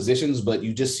have positions, but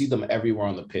you just see them everywhere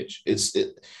on the pitch.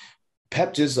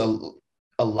 Pep just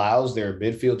allows their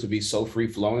midfield to be so free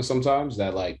flowing sometimes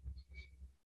that like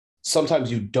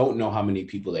sometimes you don't know how many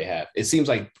people they have. It seems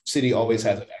like City always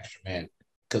has an extra man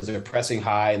because they're pressing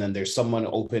high and then there's someone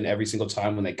open every single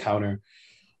time when they counter.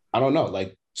 I don't know.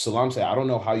 Like Salam said, I don't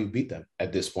know how you beat them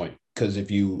at this point. Because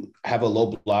if you have a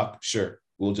low block, sure,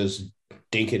 we'll just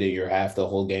dink it in your half the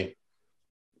whole game.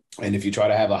 And if you try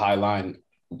to have a high line,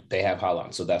 they have high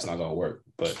line. So that's not going to work.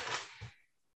 But,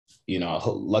 you know,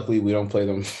 luckily we don't play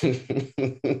them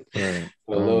a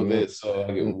little bit.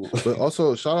 So, but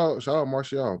also shout out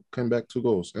Martial. Came back 2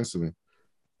 goals instantly.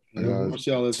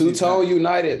 Martial, Two-tone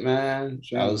United, man.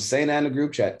 I was saying that in the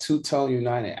group chat. Two-tone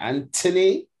United.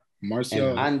 Anthony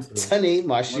Martial.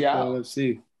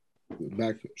 FC.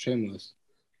 Back shameless.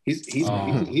 He's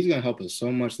gonna help us so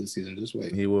much this season. Just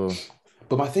wait. He will.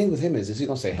 But my thing with him is he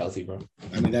gonna stay healthy, bro?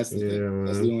 I mean, that's the thing.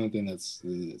 That's the only thing that's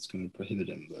gonna prohibit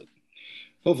him. But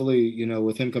hopefully, you know,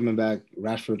 with him coming back,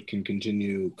 Rashford can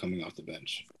continue coming off the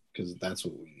bench because that's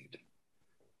what we need.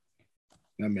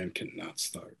 That man cannot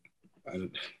start.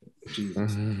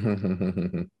 Jesus.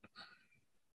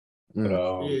 But,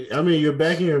 I mean, you're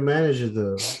backing your manager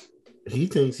though. He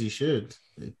thinks he should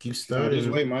keep starting.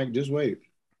 Just wait, Mike. Just wait.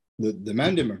 The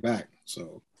man them are back,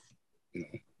 so you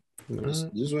know,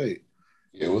 just wait.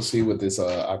 Yeah, we'll see what this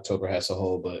October has to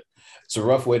hold, but it's a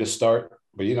rough way to start.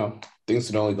 But you know, things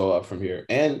can only go up from here.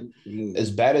 And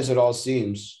as bad as it all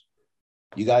seems,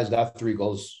 you guys got 3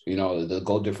 goals. You know, the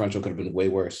goal differential could have been way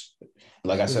worse.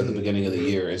 Like I said at the beginning of the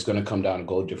year, it's going to come down to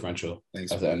goal differential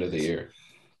at the end of the year.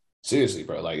 Seriously,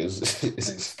 bro. Like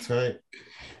it's tight.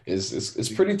 It's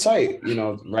pretty tight, you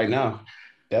know, right now.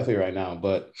 Definitely right now.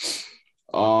 But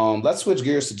let's switch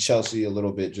gears to Chelsea a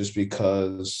little bit just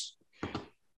because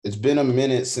it's been a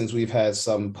minute since we've had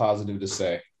something positive to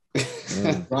say.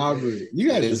 Robert, you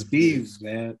guys are thieves,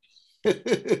 man.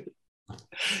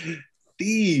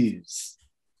 Thieves.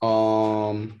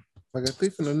 Like a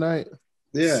thief in the night.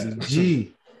 Yeah.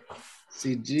 CG.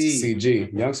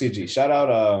 Young CG. Shout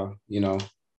out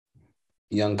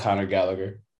young Conor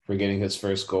Gallagher for getting his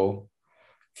first goal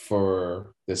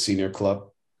for the senior club.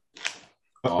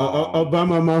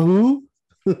 Obama Mahu.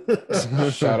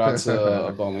 Shout out to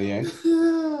Obama Yang.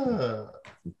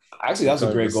 Actually, that's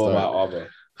a great goal by Alba.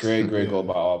 Great goal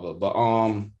by Alba.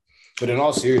 But in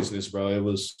all seriousness, bro, it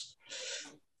was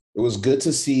good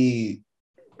to see,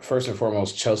 first and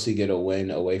foremost, Chelsea get a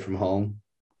win away from home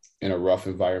in a rough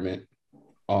environment.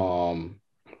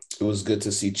 It was good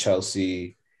to see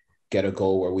Chelsea get a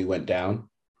goal where we went down.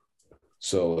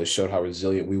 So it showed how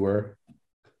resilient we were.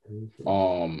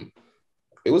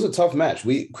 it was a tough match.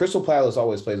 Crystal Palace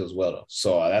always plays us well, though.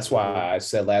 So that's why I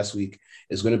said last week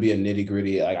it's going to be a nitty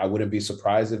gritty. Like I wouldn't be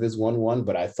surprised if it's 1-1,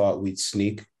 but I thought we'd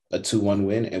sneak a 2-1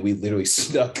 win, and we literally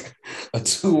snuck a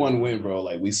 2-1 win, bro.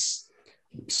 Like we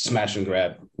smash and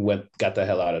grab, got the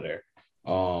hell out of there.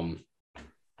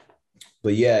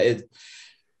 But yeah,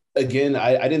 I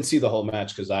didn't see the whole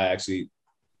match because I actually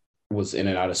was in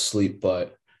and out of sleep,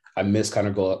 but I missed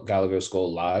Conor Gallagher's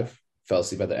goal live. Fell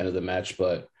asleep at the end of the match,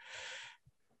 but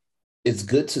it's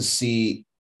good to see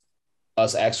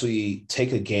us actually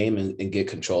take a game and get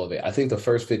control of it. I think the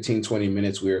first 15, 20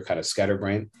 minutes, we were kind of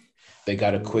scatterbrained. They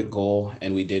got a quick goal,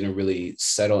 and we didn't really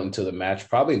settle into the match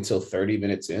probably until 30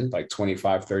 minutes in, like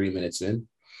 25, 30 minutes in.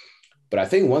 But I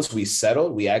think once we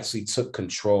settled, we actually took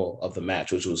control of the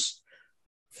match, which was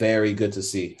very good to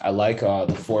see. I like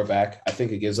the four back. I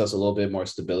think it gives us a little bit more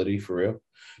stability for real,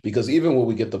 because even when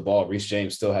we get the ball, Reece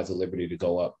James still has the liberty to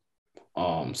go up.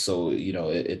 So,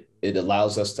 it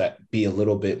allows us to be a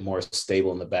little bit more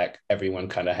stable in the back. Everyone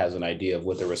kind of has an idea of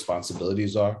what their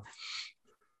responsibilities are.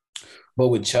 But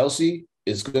with Chelsea,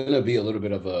 it's going to be a little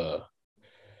bit of a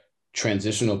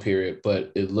transitional period,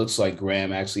 but it looks like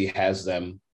Graham actually has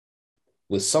them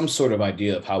with some sort of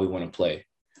idea of how we want to play,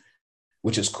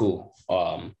 which is cool.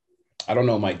 I don't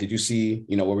know, Mike, did you see,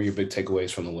 what were your big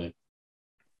takeaways from the win?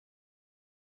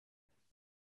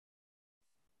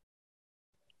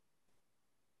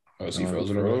 Oh, is he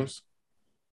frozen already?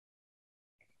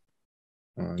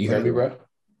 You heard me, bro?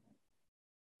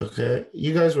 Okay,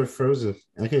 you guys were frozen.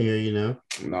 I can hear you now.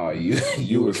 No,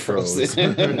 you were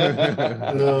frozen.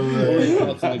 No,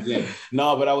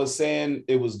 No, but I was saying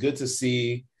it was good to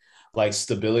see like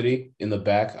stability in the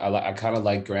back. I kind of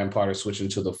like Graham Potter switching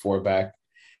to the four back,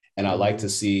 and I like to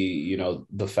see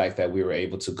the fact that we were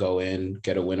able to go in,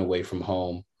 get a win away from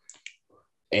home,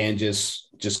 and just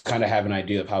kind of have an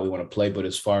idea of how we want to play. But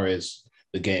as far as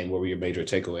the game, what were your major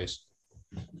takeaways?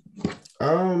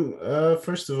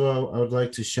 First of all, I would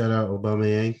like to shout out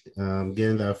Aubameyang.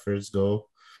 Getting that first goal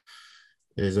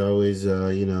is always,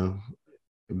 a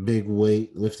big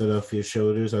weight lifted off your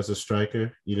shoulders as a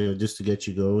striker, just to get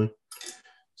you going.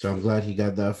 So I'm glad he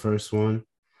got that first one.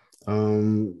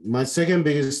 My second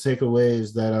biggest takeaway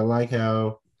is that I like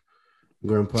how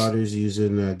Graham Potter's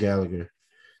using Gallagher.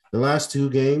 The last two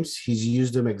games, he's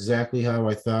used him exactly how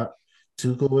I thought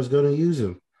Tuchel was going to use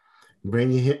him.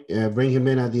 Bring him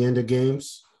in at the end of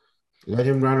games, let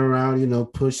him run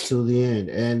around, push till the end.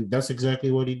 And that's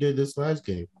exactly what he did this last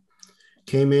game.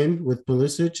 Came in with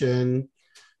Pulisic, and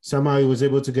somehow he was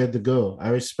able to get the goal. I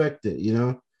respect it,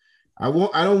 I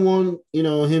don't want,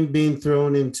 him being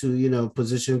thrown into,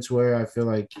 positions where I feel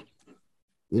like,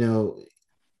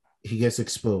 he gets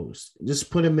exposed.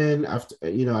 Just put him in after,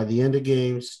 at the end of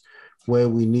games where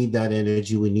we need that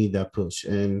energy, we need that push.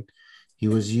 And he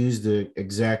was used the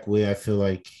exact way I feel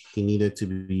like he needed to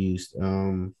be used.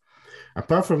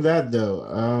 Apart from that, though,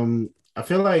 I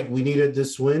feel like we needed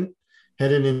this win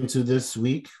heading into this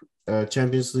week,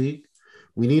 Champions League.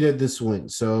 We needed this win.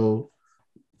 So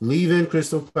leaving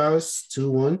Crystal Palace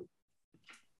 2-1,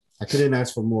 I couldn't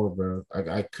ask for more, bro.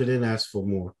 I couldn't ask for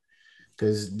more,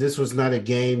 because this was not a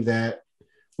game that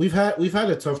we've had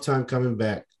a tough time coming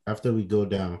back after we go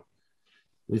down.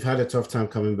 We've had a tough time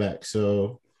coming back.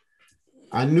 So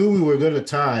I knew we were going to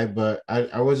tie, but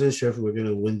I wasn't sure if we were going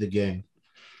to win the game.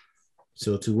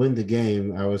 So to win the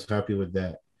game, I was happy with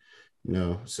that.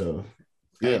 So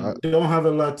yeah, I don't have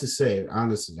a lot to say,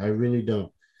 honestly. I really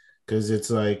don't, because it's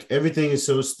like everything is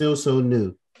still so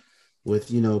new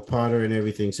with, Potter and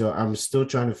everything. So I'm still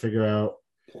trying to figure out,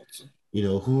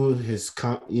 who his,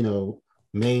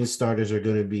 main starters are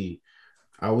going to be.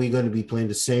 Are we going to be playing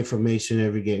the same formation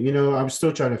every game? I'm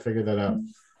still trying to figure that out.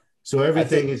 So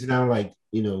everything is now like,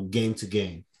 game to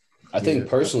game. I think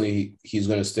personally, he's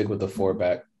going to stick with the four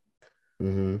back.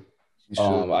 Mm-hmm.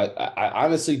 I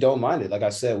honestly don't mind it. Like I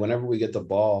said, whenever we get the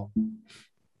ball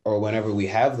or whenever we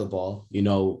have the ball,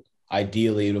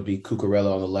 ideally it'll be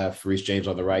Cucurella on the left, Reece James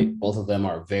on the right. Both of them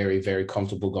are very, very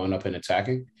comfortable going up and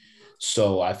attacking.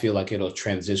 So I feel like it'll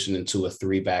transition into a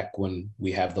 3-back when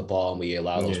we have the ball and we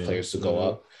allow those players to go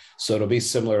up. So it'll be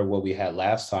similar to what we had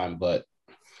last time, but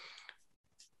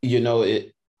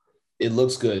it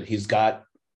looks good. He's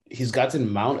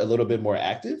gotten Mount a little bit more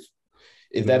active,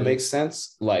 if that makes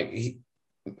sense. Like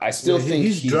I still think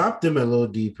he's dropped him a little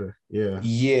deeper.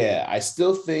 Yeah, I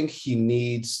still think he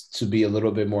needs to be a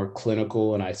little bit more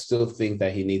clinical, and I still think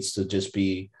that he needs to just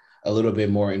be a little bit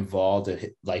more involved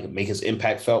and like make his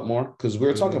impact felt more. Because we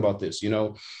were talking about this,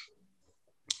 when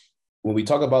we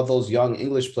talk about those young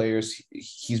English players,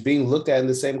 he's being looked at in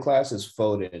the same class as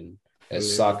Foden,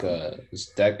 as Saka,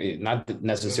 not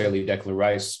necessarily Declan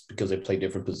Rice because they play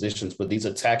different positions, but these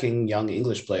attacking young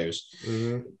English players.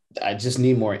 Mm-hmm. I just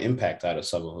need more impact out of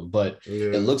some of them. But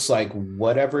it looks like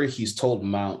whatever he's told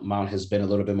Mount has been a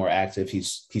little bit more active.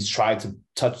 He's tried to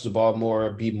touch the ball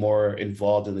more, be more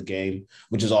involved in the game,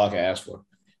 which is all I can ask for.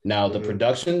 Now the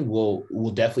production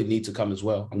will definitely need to come as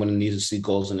well. I'm going to need to see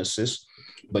goals and assists,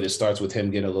 but it starts with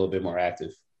him getting a little bit more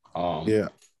active. I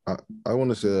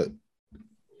want to say that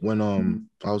when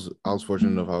I was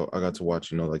fortunate enough I got to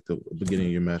watch like the beginning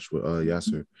of your match with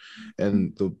Yasser,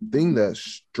 and the thing that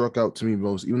struck out to me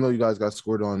most, even though you guys got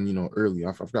scored on early,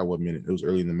 I forgot what minute it was,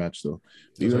 early in the match though.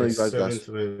 Even though you guys got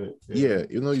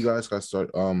even though you guys got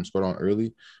scored on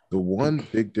early, the one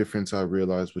big difference I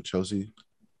realized with Chelsea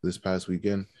this past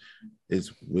weekend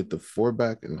is with the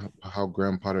 4-back and how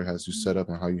Graham Potter has you set up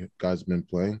and how you guys been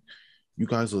playing. You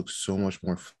guys look so much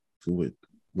more fluid.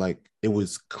 Like it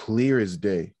was clear as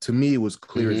day. To me, it was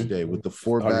clear as day with the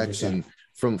 4-back and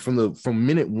from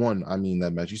minute one. I mean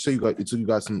that match. You say it took you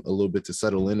guys a little bit to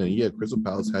settle in, and Crystal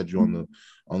Palace had you on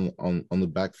the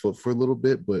back foot for a little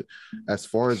bit. But as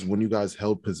far as when you guys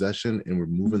held possession and were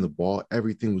moving the ball,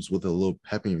 everything was with a little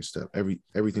pep in your step.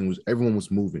 Everyone was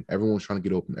moving. Everyone was trying to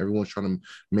get open. Everyone was trying to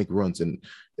make runs, and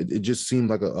it just seemed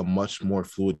like a much more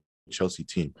fluid Chelsea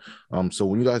team. So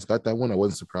when you guys got that one, I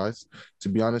wasn't surprised, to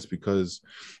be honest, because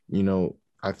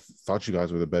I thought you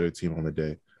guys were the better team on the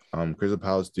day. Crystal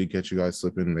Palace did get you guys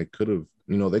slipping. They could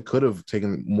have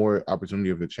taken more opportunity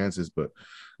of the chances, but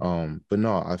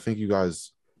no, I think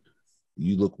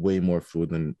you look way more fluid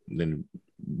than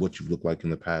what you look like in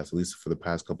the past, at least for the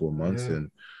past couple of months.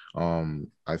 And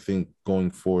I think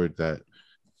going forward that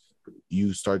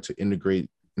you start to integrate.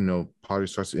 Potter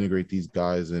starts to integrate these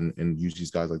guys and use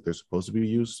these guys like they're supposed to be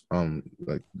used.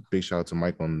 Like big shout out to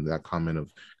Mike on that comment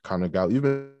of Conor Gallagher.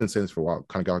 You've been saying this for a while.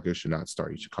 Conor Gallagher should not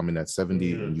start. He should come in at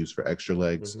 70 and use for extra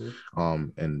legs.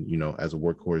 And as a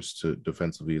workhorse to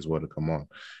defensively as well to come on.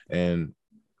 And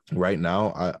right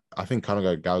now, I think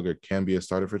Conor Gallagher can be a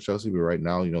starter for Chelsea, but right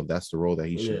now, that's the role that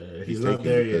he should. He's not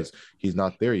there yet. He's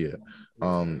not there yet.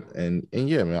 And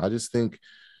yeah, man,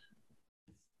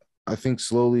 I think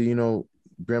slowly,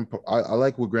 I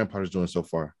like what Graham Potter's doing so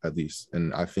far, at least.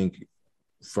 And I think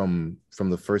from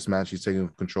the first match he's taking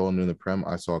control in the Prem,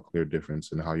 I saw a clear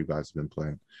difference in how you guys have been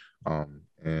playing.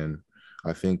 And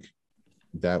I think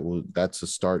that's a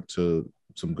start to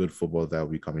some good football that will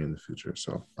be coming in the future.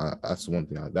 So that's the one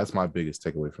thing. That's my biggest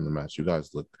takeaway from the match. You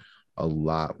guys look a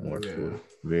lot more fluid,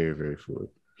 very, very fluid.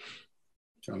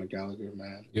 Conor Gallagher,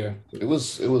 man. Yeah, it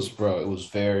was, bro. It was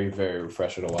very, very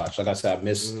refreshing to watch. Like I said,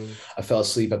 I fell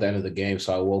asleep at the end of the game,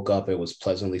 so I woke up and was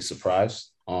pleasantly surprised.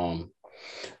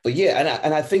 But yeah,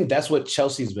 and I think that's what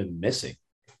Chelsea's been missing.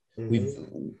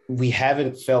 We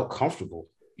haven't felt comfortable.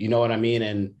 You know what I mean?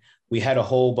 And we had a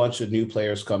whole bunch of new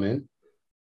players come in,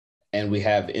 and we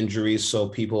have injuries, so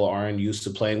people aren't used to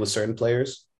playing with certain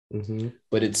players.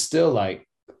 But it's still like,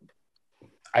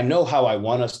 I know how I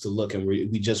want us to look, and we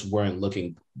just weren't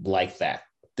looking like that.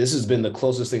 This has been the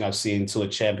closest thing I've seen to a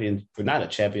champion, or not a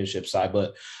championship side,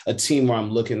 but a team where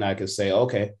I'm looking, I can say,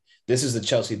 okay, this is the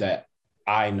Chelsea that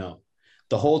I know.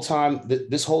 The whole time,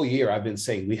 this whole year, I've been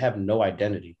saying we have no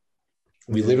identity.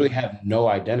 We literally have no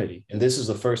identity. And this is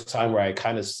the first time where I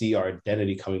kind of see our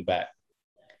identity coming back.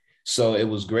 So it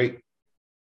was great.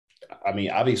 I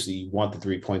mean, obviously you want the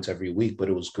 3 points every week, but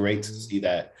it was great to see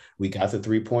that we got the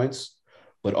 3 points,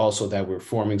 but also that we're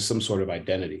forming some sort of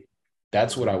identity.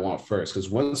 That's what I want first, because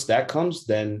once that comes,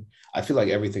 then I feel like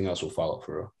everything else will follow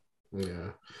for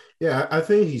real. Yeah, I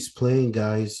think he's playing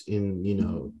guys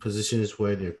in, positions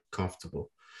where they're comfortable.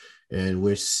 And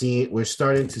we're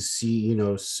starting to see,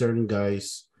 certain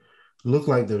guys look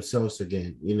like themselves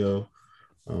again,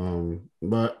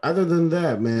 But other than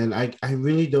that, man, I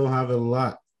really don't have a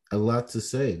lot to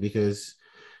say, because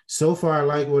so far I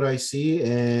like what I see,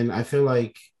 and I feel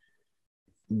like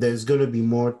there's going to be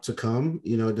more to come.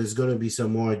 There's going to be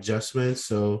some more adjustments.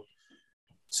 So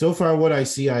far what I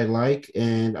see, I like,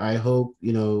 and I hope,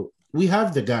 we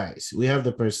have the guys, we have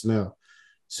the personnel.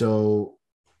 So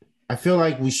I feel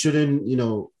like we shouldn't,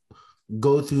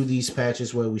 go through these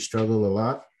patches where we struggle a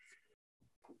lot,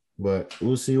 but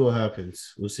we'll see what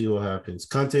happens.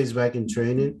 Conte's back in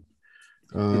training.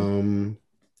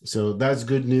 So that's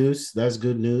good news.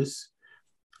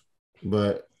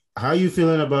 But how are you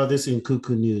feeling about this in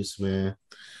Cuckoo news, man?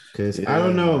 Because I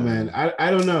don't know, man. I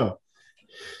don't know.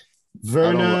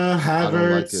 Werner,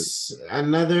 Havertz,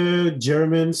 another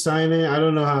German signing. I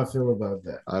don't know how I feel about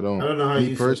that. I don't know how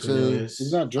you personally, feel.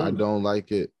 He's not German. I don't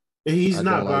like it. He's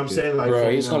not, but I'm saying like,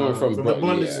 bro, he's coming from the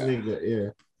Bundesliga.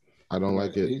 Yeah. I don't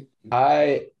like it.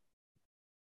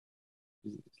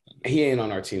 he ain't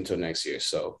on our team till next year,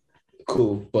 so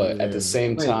cool. But at the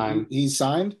same time, he's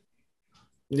signed.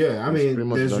 Yeah, I It's pretty mean,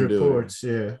 much there's done deal, reports.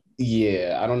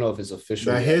 Yeah, I don't know if it's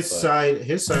official that yet, his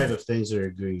side of things are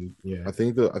agreed. Yeah, I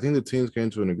think the teams came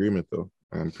to an agreement though.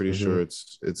 I'm pretty Mm-hmm. sure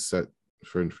it's set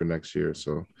for next year.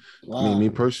 So Wow. I mean, me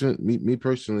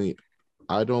personally,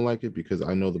 I don't like it because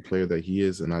I know the player that he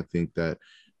is, and I think that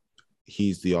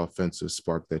he's the offensive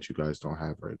spark that you guys don't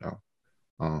have right now.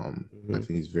 I think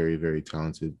he's very, very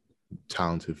talented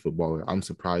footballer. I'm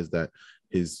surprised that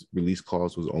his release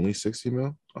clause was only 60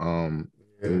 mil.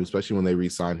 Especially when they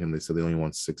re-signed him, they said they only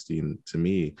want 60. And to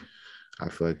me, I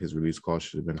feel like his release clause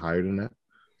should have been higher than that.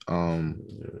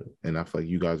 And I feel like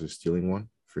you guys are stealing one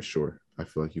for sure. I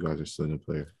feel like you guys are stealing a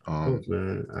player.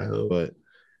 man, I hope. But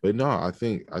no, I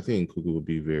think Kuku would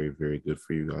be very, very good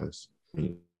for you guys. I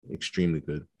mean, extremely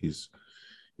good. He's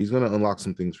gonna unlock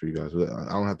some things for you guys.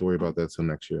 I don't have to worry about that till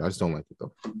next year. I just don't like it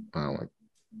though. I don't like it.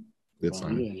 It's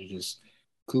fine. Yeah, you just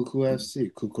Kuku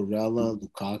FC, Cucurella,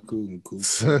 Lukaku, and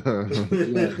Kuku.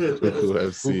 Kuku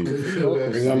FC.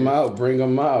 Bring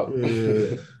them out.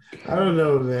 Yeah. I don't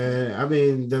know, man. I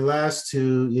mean, the last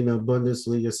two,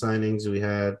 Bundesliga signings we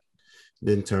had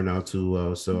didn't turn out too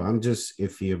well, so I'm just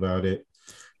iffy about it.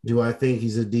 Do I think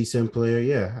he's a decent player?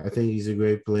 Yeah, I think he's a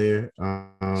great player.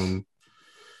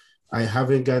 I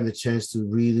haven't gotten the chance to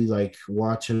really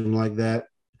watch him like that.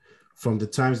 From the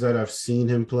times that I've seen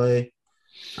him play,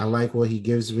 I like what he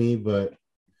gives me, but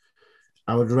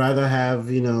I would rather have,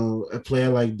 a player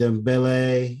like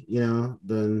Dembele,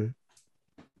 than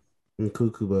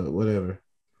Kuku, but whatever.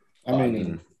 I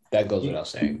mean, that goes without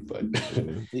saying, but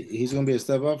he's going to be a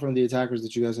step up from the attackers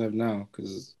that you guys have now,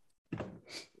 because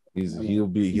he'll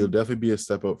definitely be a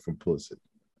step up from Pulisic.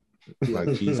 Like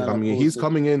he's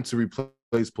coming in to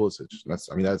replace Pulisic. That's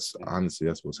honestly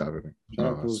that's what's happening.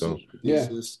 So yeah,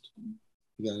 you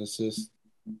got an assist.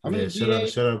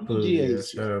 Shout out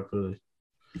Pulisic.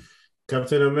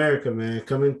 Captain America, man,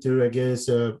 coming through against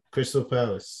Crystal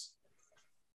Palace.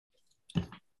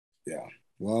 Yeah,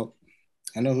 well,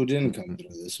 I know who didn't come through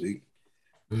this week.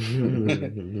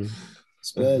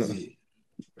 Spazzy.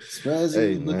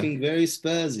 Hey, looking very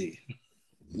spazzy.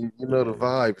 You know the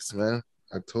vibes, man.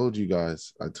 I told you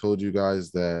guys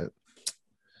that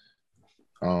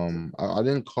I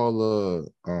didn't call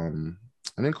it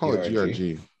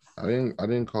GRG. I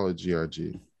didn't call it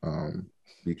GRG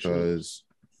because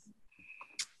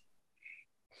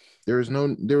we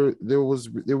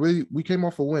came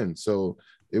off a win, so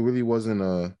it really wasn't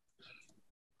a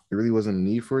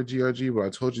need for a GRG, but I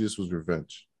told you this was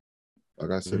revenge.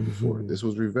 Like I said before, this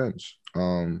was revenge.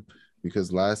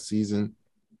 Because last season,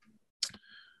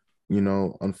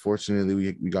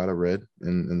 unfortunately we got a red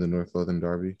in the North London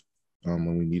Derby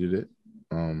when we needed it.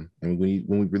 And when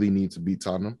we really need to beat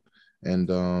Tottenham. And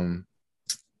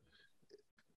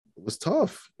it was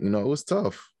tough. It was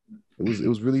tough. It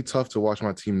was really tough to watch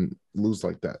my team lose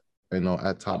like that,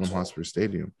 at Tottenham Hotspur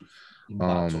Stadium.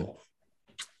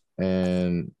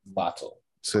 And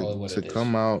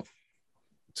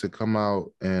to come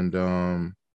out and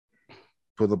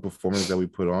put the performance that we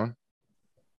put on,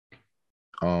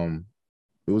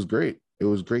 it was great. It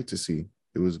was great to see.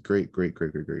 It was great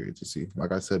to see.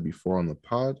 Like I said before on the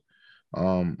pod,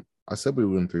 I said we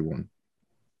win 3-1.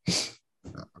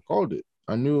 I called it.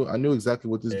 I knew exactly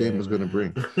what this game was going to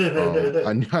bring.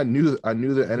 I knew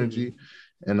the energy,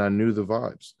 and I knew the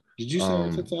vibes. Did you say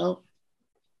Arteta out?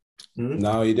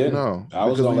 No, he didn't. No, I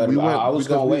was gonna let him. I was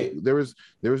gonna wait. There was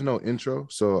no intro,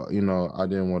 so I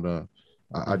didn't want to.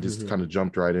 I just kind of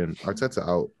jumped right in. Arteta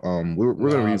out. We're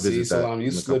gonna revisit that. Salam,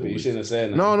 you slipping. You shouldn't have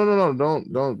said that. No.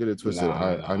 Don't get it twisted.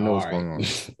 I know what's going on.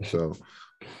 So,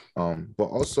 but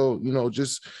also,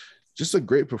 just a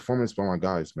great performance by my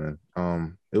guys, man.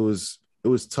 It was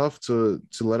tough to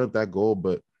let up that goal,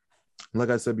 but like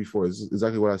I said before, it's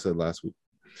exactly what I said last week.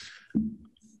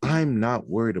 I'm not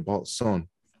worried about Son.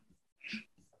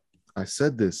 I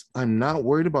said this. I'm not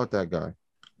worried about that guy.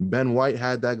 Ben White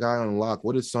had that guy on lock.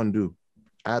 What did Son do?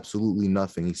 Absolutely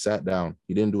nothing. He sat down.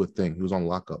 He didn't do a thing. He was on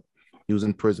lockup. He was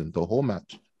in prison the whole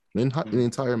match, the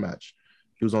entire match.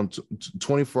 He was on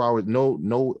 24 hours,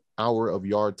 no hour of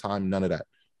yard time, none of that.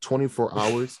 24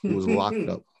 hours, he was locked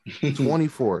up.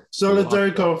 24.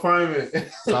 Solitary confinement.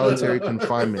 Solitary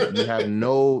confinement. You have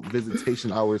no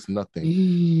visitation hours,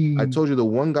 nothing. I told you the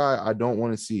one guy I don't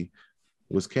want to see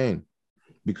was Kane,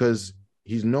 because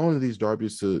he's known in these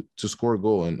derbies to score a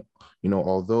goal. And,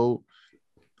 although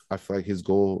I feel like his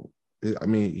goal,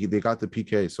 they got the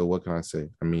PK, so what can I say?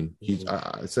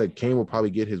 I said Kane will probably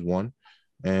get his one,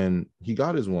 and he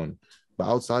got his one. But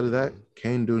outside of that,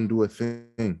 Kane didn't do a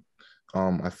thing.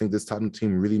 I think this Tottenham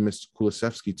team really missed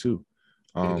Kulusevski too.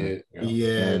 They did. Yeah.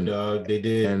 Yeah, dog, they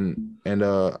did.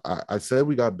 I said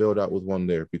we got bailed out with one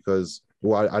there because,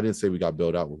 well, I didn't say we got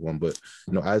bailed out with one, but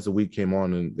as the week came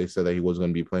on and they said that he was going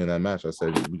to be playing that match, I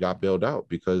said we got bailed out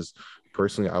because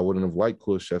personally I wouldn't have liked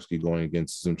Kulusevski going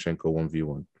against Zinchenko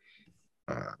 1v1.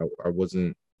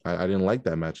 I didn't like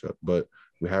that matchup, but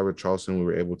we had Richarlison, we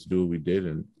were able to do what we did,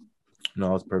 and it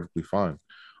was perfectly fine.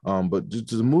 But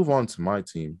to move on to my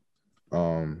team,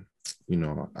 I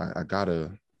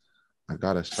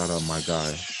gotta shout out my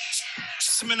guy.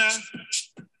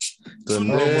 Oh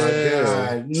my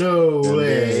God! No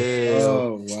way!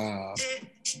 Oh wow!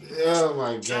 Oh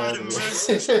my God!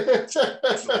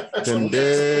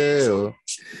 Dendale.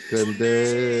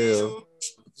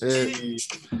 Yeah,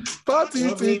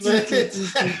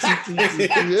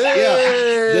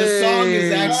 the song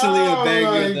is actually a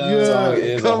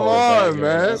banger. Come on,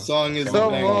 man. The song is Come a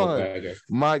banger. on.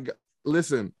 My God.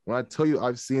 Listen, when I tell you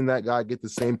I've seen that guy get the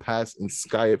same pass in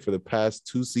Sky It for the past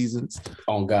 2 seasons.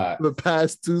 Oh God. The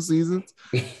past 2 seasons.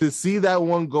 To see that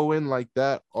one go in like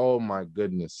that, oh my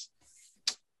goodness.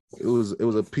 It was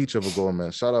a peach of a goal, man.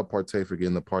 Shout out Partey for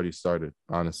getting the party started,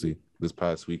 honestly, this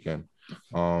past weekend.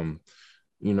 I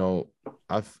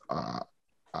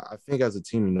think as a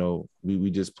team,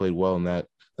 we just played well, and that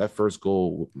first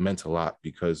goal meant a lot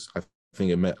because I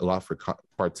think it meant a lot for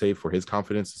Partey for his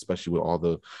confidence, especially with all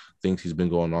the things he's been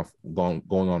going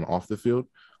on off the field.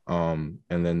 And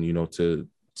then to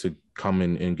come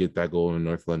in and get that goal in the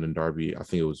North London derby, I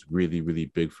think it was really, really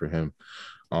big for him.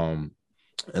 And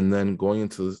then going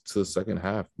into the second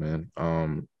half, man,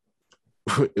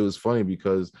 it was funny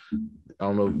because I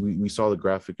don't know. We saw the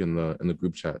graphic in the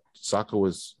group chat. Saka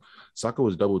was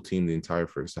double teamed the entire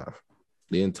first half.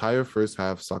 The entire first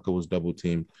half, Saka was double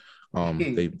teamed.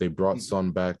 They brought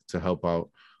Son back to help out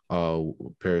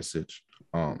Perisic.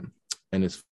 And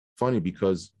it's funny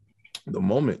because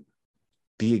the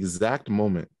exact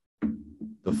moment,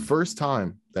 the first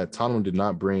time that Tottenham did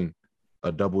not bring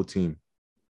a double team,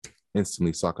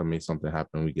 instantly Saka made something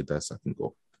happen. We get that second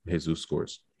goal. Jesus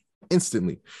scores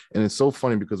instantly. And it's so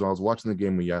funny because when I was watching the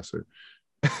game with Yasser,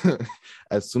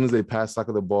 as soon as they passed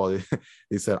Saka the ball,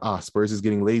 they said, Spurs is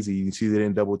getting lazy. You can see they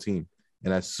didn't double team.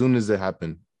 And as soon as it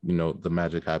happened, the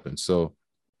magic happened. So,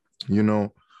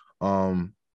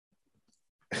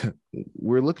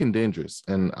 we're looking dangerous.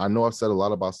 And I know I've said a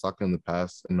lot about Saka in the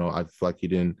past. I feel like he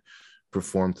didn't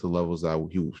perform to the levels that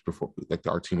he was performing, like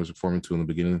our team was performing to in the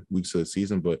beginning weeks of the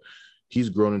season, but he's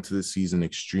grown into this season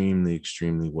extremely,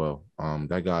 extremely well.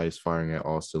 That guy is firing at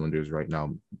all cylinders right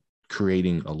now,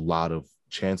 creating a lot of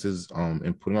chances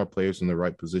and putting our players in the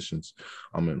right positions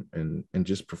and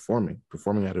just performing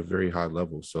at a very high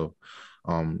level. So,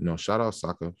 shout out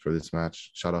Saka for this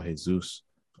match. Shout out Jesus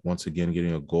once again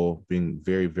getting a goal, being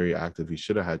very, very active. He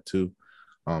should have had 2.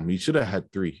 He should have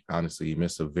had 3. Honestly, he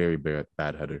missed a very bad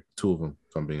header, 2 of them,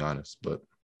 if I'm being honest. But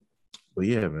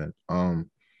yeah, man.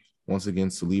 Once again,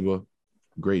 Saliba,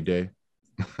 great day.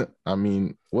 I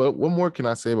mean, what more can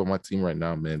I say about my team right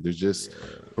now, man? They're just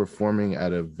performing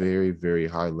at a very, very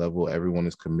high level. Everyone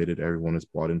is committed. Everyone is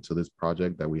bought into this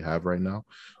project that we have right now,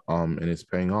 and it's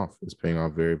paying off. It's paying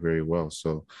off very, very well.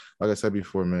 So, like I said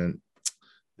before, man,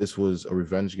 this was a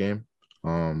revenge game.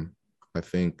 I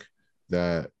think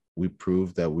that we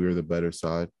proved that we're the better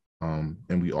side,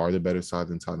 and we are the better side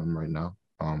than Tottenham right now.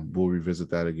 We'll revisit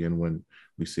that again when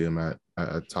we see them at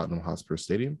Tottenham Hotspur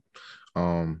Stadium.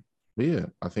 But yeah,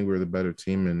 I think we're the better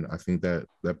team, and I think that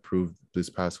proved this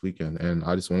past weekend. And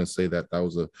I just want to say that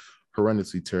was a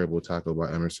horrendously terrible tackle by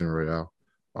Emerson Royale.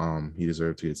 He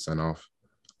deserved to get sent off.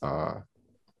 I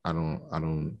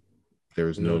don't.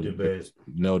 There's no debate.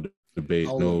 No debate.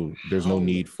 No, there's no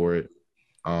need for it.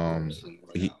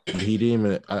 He didn't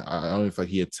even. I don't feel like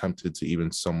he attempted to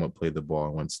even somewhat play the ball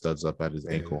and went studs up at his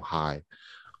ankle high.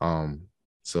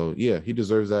 So yeah, he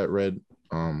deserves that red.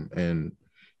 And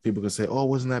people can say, "Oh,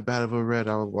 wasn't that bad of a red?"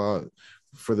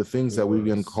 For the things that we've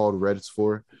been called reds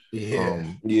for,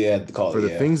 the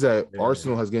things that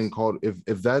Arsenal has getting called.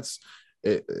 If that's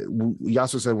it,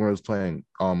 Yasser said when he was playing,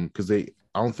 because he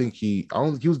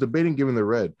was debating giving the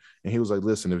red, and he was like,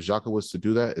 "Listen, if Xhaka was to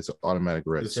do that, it's an automatic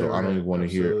red." So I don't even want to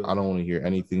hear. I don't want to hear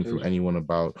anything from anyone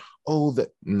about.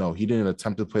 No, he didn't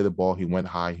attempt to play the ball. He went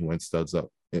high. He went studs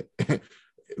up.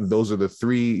 Those are the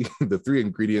three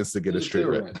ingredients to get a straight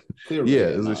red.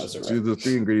 The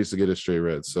 3 ingredients to get a straight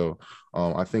red. So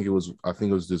I think it was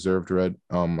deserved red.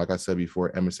 Like I said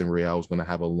before, Emerson Royale was going to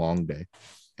have a long day,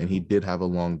 and he did have a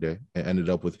long day. It ended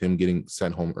up with him getting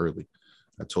sent home early.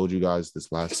 I told you guys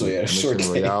this last week. Emerson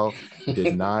Royale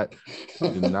did not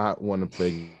want to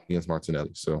play against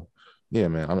Martinelli. So yeah,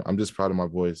 man, I'm just proud of my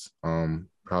boys.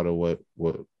 Proud of what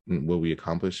what we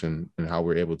accomplished and how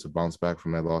we're able to bounce back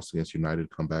from that loss against United,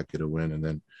 come back, get a win, and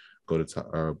then go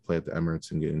to play at the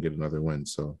Emirates and get another win.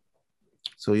 So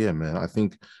yeah, man, I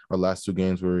think our last two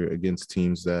games were against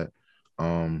teams that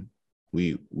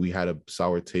we had a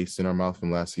sour taste in our mouth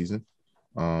from last season.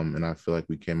 And I feel like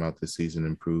we came out this season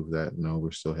and proved that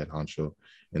we're still head honcho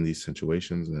in these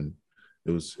situations, and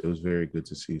it was very good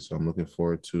to see. So I'm looking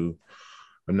forward to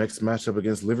our next matchup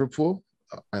against Liverpool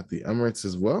at the Emirates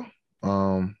as well.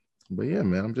 But yeah,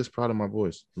 man, I'm just proud of my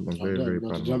boys. I'm very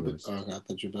proud of my boys. I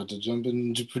thought you were about to jump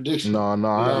into prediction. No,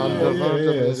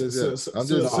 this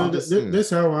is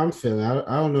how I'm feeling.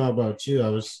 I don't know about you. I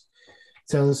was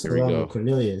telling Salama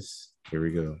Cornelius. Here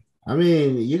we go. I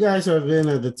mean, you guys have been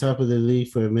at the top of the league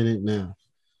for a minute now.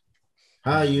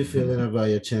 How are you feeling about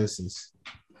your chances?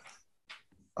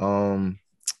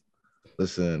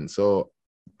 Listen, so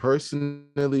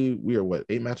personally, we are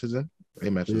 8 matches in?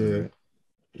 8 matches in. Right?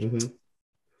 Mm-hmm.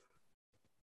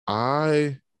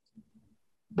 I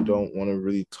don't want to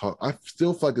really talk. I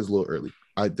still feel like it's a little early.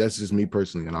 That's just me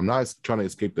personally, and I'm not trying to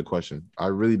escape the question.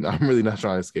 I'm really not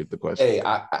trying to escape the question. Hey,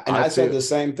 I said the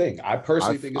same thing. I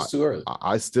personally think it's too early.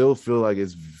 I still feel like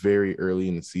it's very early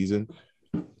in the season,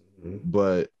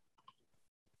 but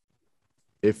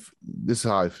if this is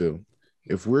how I feel,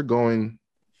 if we're going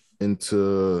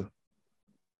into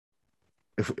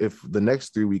if the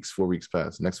next 3 weeks, 4 weeks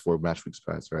pass, next 4 match weeks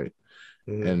pass, right?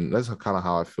 Mm-hmm. And that's kind of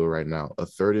how I feel right now. A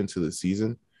third into the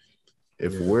season,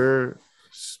 if we're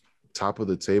top of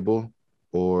the table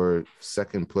or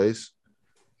second place,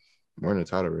 we're in a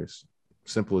title race.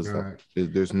 Simple as that.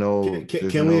 There's no.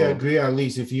 Can we agree at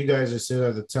least if you guys are still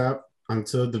at the top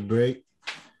until the break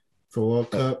for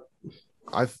World Cup?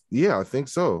 I think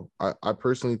so. I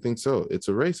personally think so. It's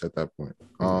a race at that point.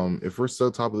 If we're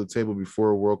still top of the table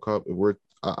before a World Cup,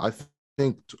 I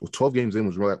think 12 games in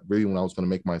was really when I was going to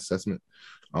make my assessment.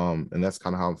 And that's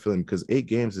kind of how I'm feeling, because 8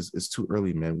 games is too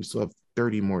early, man. We still have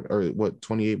 30 more, or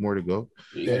 28 more to go.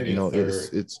 30,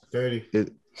 it's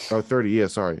 30. 30. Yeah,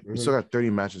 sorry. Mm-hmm. We still got 30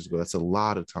 matches to go. That's a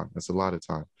lot of time.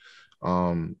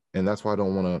 And that's why I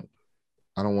don't want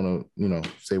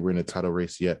to, say we're in a title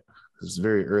race yet. It's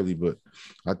very early, but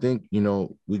I think,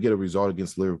 we get a result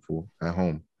against Liverpool at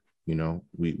home.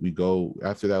 We go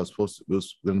after that. It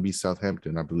was going to be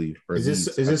Southampton, I believe. Is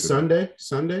this Sunday? That.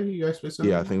 Sunday? You guys play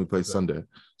Sunday? Yeah, I think we play Sunday.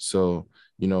 So,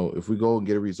 if we go and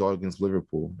get a result against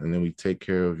Liverpool, and then we take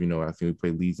care of, I think we play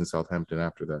Leeds and Southampton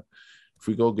after that. If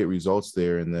we go get results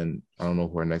there, and then I don't know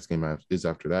who our next game is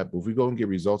after that, but if we go and get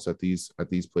results at these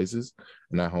places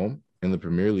and at home in the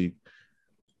Premier League,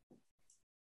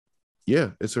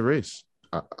 yeah, it's a race.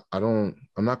 I'm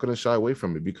not going to shy away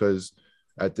from it, because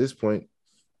at this point,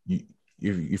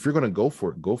 if you're going to go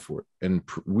for it, and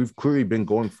we've clearly been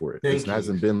going for it. It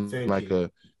hasn't been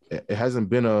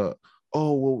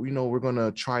we're going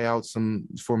to try out some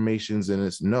formations, and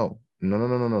it's no.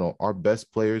 Our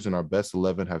best players and our best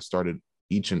 11 have started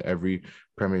each and every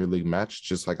Premier League match,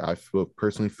 just like I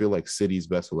personally feel like City's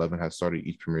best 11 has started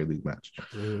each Premier League match.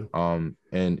 Mm-hmm.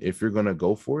 And if you're going to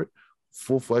go for it,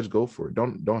 full-fledged, go for it.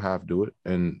 Don't have to do it.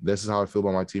 And this is how I feel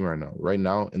about my team right now. Right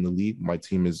now in the league, my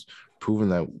team is proving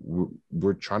that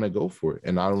we're trying to go for it.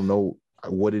 And I don't know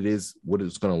what it's going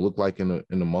to look like in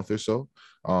a month or so,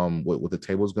 what the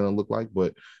table is going to look like.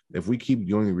 But if we keep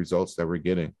doing the results that we're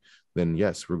getting, then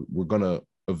yes, we're going to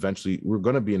eventually, we're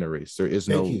going to be in a race. There is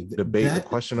no debate or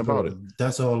question about it.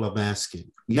 That's all I'm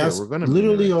asking. Yeah, that's we're going to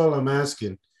literally all I'm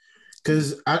asking.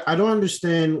 Because I don't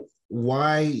understand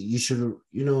why you should,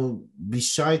 be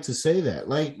shy to say that.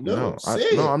 Like,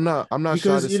 I'm not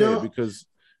because, shy to say it, because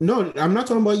no, I'm not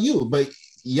talking about you, but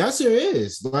Yasser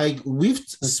is. Like, we've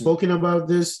spoken about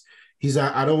this. He's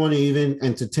like, I don't want to even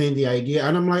entertain the idea.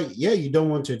 And I'm like, yeah, you don't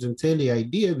want to entertain the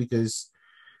idea because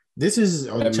this is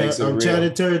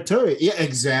uncharted territory. Yeah,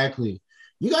 exactly.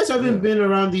 You guys haven't been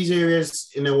around these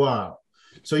areas in a while.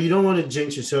 So you don't want to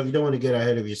jinx yourself. You don't want to get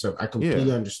ahead of yourself. I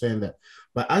completely understand that.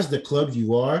 But as the club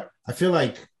you are, I feel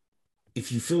like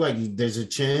if you feel like there's a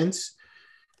chance,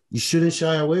 you shouldn't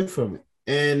shy away from it.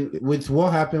 And with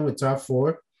what happened with top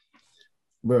 4,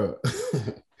 bro,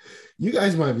 you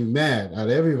guys might be mad at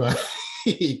everybody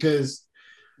because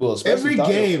every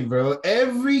game,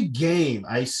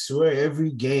 I swear, every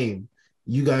game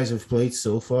you guys have played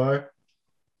so far,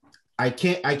 I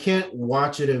can't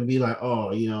watch it and be like,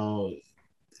 oh,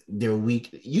 they're weak.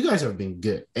 You guys have been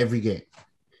good every game.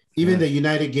 Even the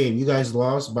United game, you guys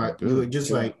lost, but you were just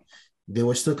like, they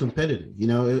were still competitive.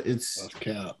 It's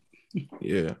cap.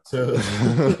 Yeah. So,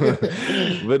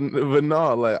 but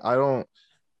no, like I don't.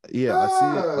 Yeah, I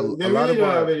see. They really don't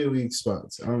have any weak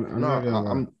spots.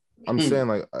 I'm saying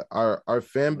like our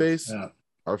fan base.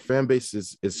 our fan base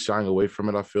is shying away from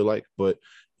it, I feel like, but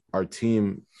our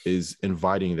team is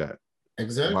inviting that by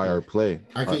our Exactly. play.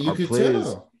 You Our could play is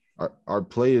tell. our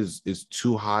play is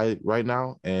too high right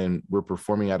now, and we're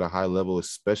performing at a high level,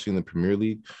 especially in the Premier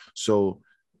League. So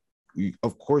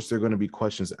of course there are going to be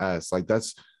questions asked. Like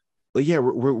that's like, yeah,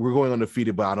 we're going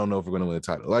undefeated, but I don't know if we're going to win the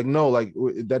title. Like, no, like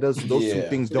that does those two Yeah.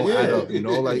 things don't add Yeah. up, you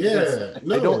know, like Yeah.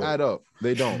 they don't No. add up.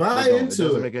 They Buy don't. It into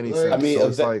doesn't it. make any Like, I sense. mean, So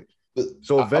it's like, I don't.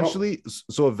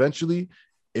 so eventually,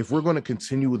 if we're going to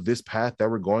continue with this path that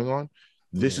we're going on,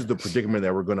 this is yeah. the predicament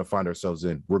that we're going to find ourselves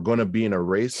in. We're going to be in a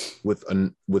race with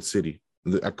City.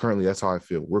 Currently, that's how I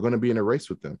feel. We're going to be in a race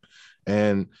with them,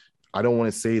 and I don't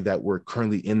want to say that we're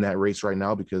currently in that race right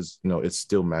now because it's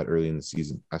still mad early in the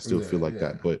season. I still feel like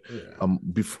that, but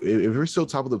if we're still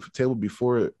top of the table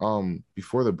before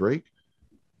the break,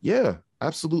 yeah,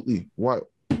 absolutely. Why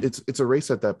it's a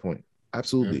race at that point,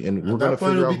 absolutely, and we're At gonna that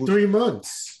point, figure it'll out be who. 3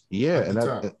 months Yeah, at and the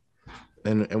that top.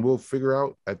 and we'll figure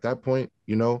out at that point,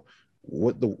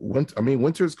 what the winter. I mean,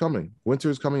 winter is coming.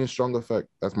 Winter is coming in strong effect.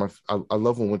 That's I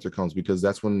love when winter comes because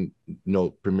that's when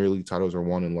Premier League titles are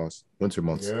won and lost. Winter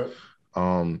months. Yeah.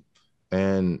 Um,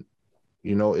 and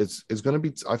it's gonna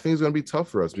be. I think it's gonna be tough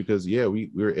for us because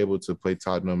we were able to play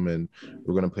Tottenham and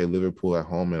we're gonna play Liverpool at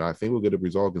home, and I think we'll get a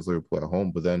result against Liverpool at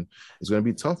home. But then it's gonna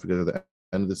be tough because at the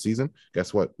end of the season,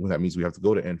 guess what? Well, that means we have to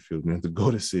go to Anfield, we have to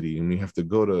go to City, and we have to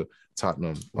go to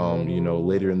Tottenham.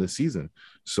 Later in the season.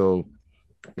 So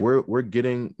we're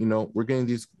getting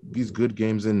these good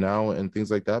games in now and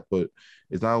things like that, but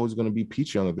it's not always going to be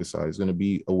peachy on the other side. It's going to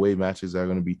be away matches that are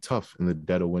going to be tough in the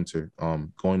dead of winter.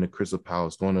 Going to Crystal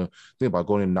Palace, going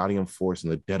to Nottingham Forest in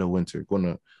the dead of winter, going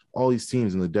to all these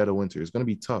teams in the dead of winter. It's going to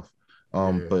be tough.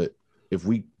 But if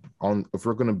we're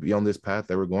going to be on this path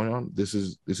that we're going on, this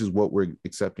is what we're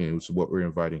accepting. This is what we're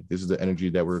inviting. This is the energy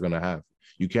that we're going to have.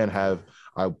 You can't have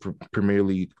Premier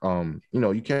League.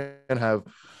 You can't have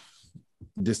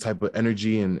this type of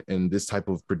energy and this type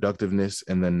of productiveness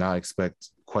and then not expect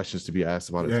questions to be asked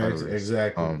about a title race.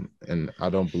 Exactly. And I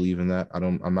don't believe in that.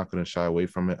 I'm not going to shy away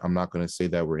from it. I'm not going to say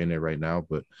that we're in it right now,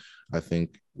 but I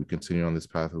think we continue on this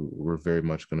path. We're very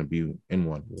much going to be in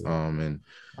one. I'm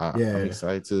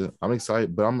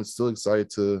excited, but I'm still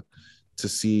excited to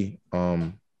see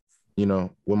what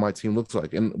my team looks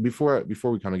like. And before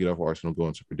we kind of get off Arsenal, go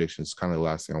into predictions, kind of the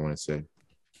last thing I want to say.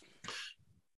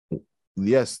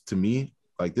 Yes, to me,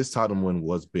 like this Tottenham win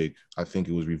was big. I think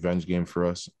it was revenge game for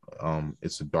us.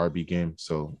 It's a derby game,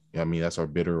 so I mean that's our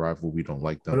bitter rival. We don't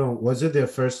like them. Was it their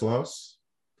first loss?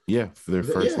 Yeah, for their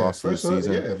first loss of the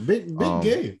season. Yeah, big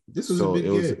game. This was a big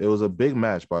game. It was a big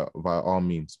match by all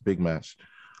means, big match.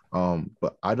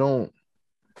 But I don't,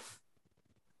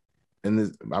 and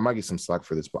this, I might get some slack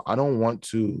for this, but I don't want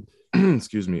to.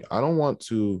 Excuse me. I don't want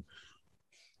to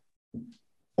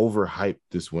overhype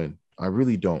this win. I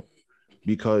really don't.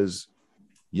 Because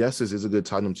yes, this is a good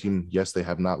Tottenham team. Yes, they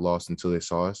have not lost until they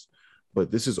saw us,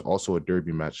 but this is also a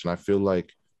derby match. And I feel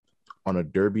like on a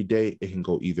derby day, it can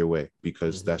go either way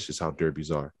because that's just how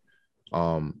derbies are.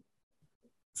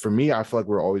 For me, I feel like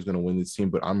we're always going to win this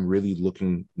team, but I'm really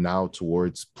looking now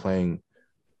towards playing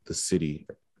the City,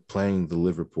 playing the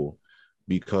Liverpool,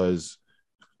 because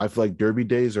I feel like derby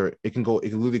days it can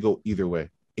literally go either way.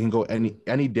 It can go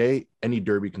any day, any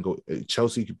derby can go.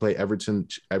 Chelsea could play Everton.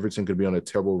 Everton could be on a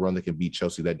terrible run that can beat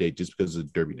Chelsea that day just because it's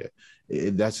a derby day.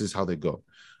 That's just how they go.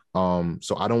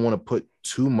 So I don't want to put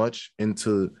too much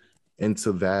into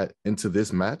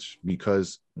this match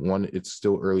because one, it's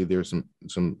still early. There's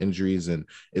some injuries and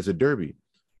it's a derby,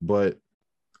 but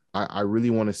I really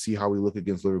want to see how we look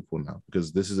against Liverpool now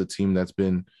because this is a team that's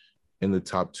been in the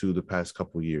top two the past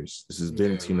couple of years. This has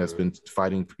been a team that's been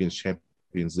fighting against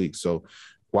Champions League. So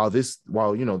while this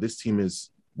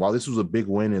was a big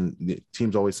win and the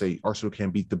teams always say Arsenal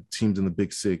can't beat the teams in the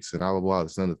Big Six and blah, blah, blah.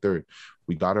 It's not the third.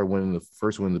 We got our win in the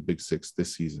first win in the Big Six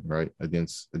this season, right?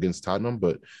 Against Tottenham.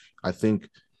 But I think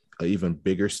an even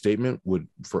bigger statement would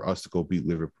for us to go beat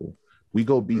Liverpool. We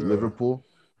go beat Liverpool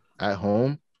at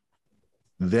home.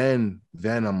 Then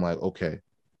I'm like, okay,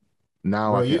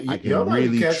 now I can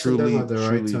really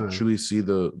truly see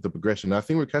the progression. And I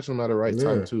think we're catching them at the right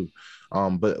time too.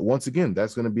 But once again,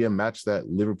 that's going to be a match that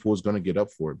Liverpool is going to get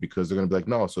up for because they're going to be like,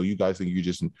 no, so you guys think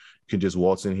you can just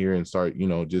waltz in here and start,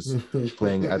 just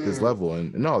playing at this level.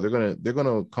 And no, they're going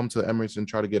to come to the Emirates and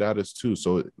try to get at us too.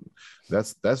 So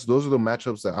those are the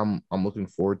matchups that I'm looking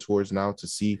forward towards now to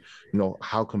see,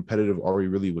 how competitive are we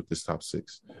really with this top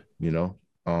six,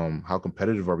 how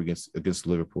competitive are we against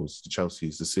Liverpool's, the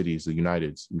Chelsea's, the Cities, the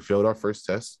Uniteds? We failed our first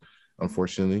test,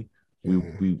 unfortunately.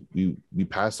 We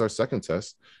passed our second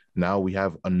test. Now we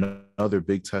have another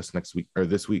big test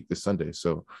this Sunday.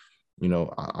 So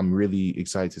I'm really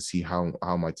excited to see how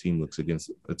my team looks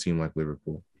against a team like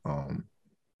Liverpool.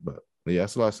 But yeah,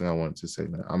 that's the last thing I wanted to say,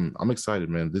 man. I'm excited,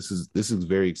 man. This is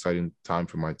very exciting time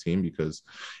for my team because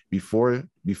before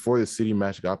the City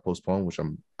match got postponed, which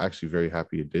I'm actually very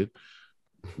happy it did.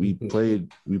 We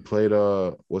played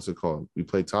what's it called? We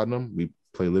played Tottenham, we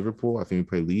played Liverpool, I think we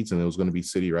played Leeds, and it was going to be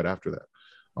City right after that.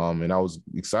 And I was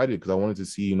excited because I wanted to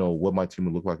see, what my team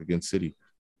would look like against City.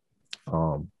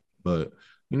 But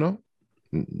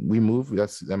we moved.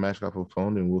 That match got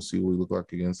postponed, and we'll see what we look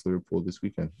like against Liverpool this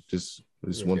weekend. Just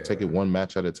want to take it one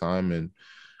match at a time, and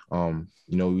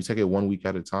we take it 1 week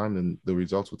at a time, and the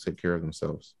results will take care of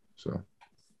themselves. So,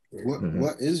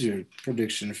 what is your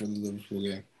prediction for the Liverpool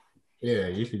game? Yeah,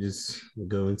 you could just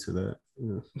go into that.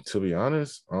 Yeah. To be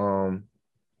honest,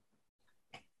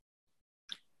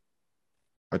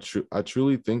 I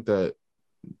truly think that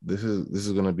this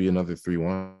is going to be another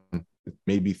 3-1,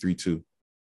 maybe 3-2,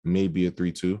 maybe a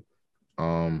 3-2.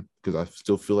 Because I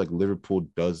still feel like Liverpool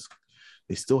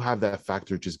they still have that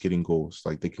factor just getting goals.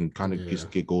 Like they can kind of just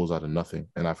get goals out of nothing.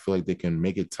 And I feel like they can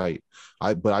make it tight.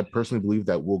 But I personally believe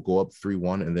that we'll go up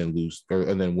 3-1 and then lose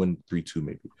and then win 3-2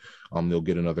 maybe. They'll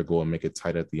get another goal and make it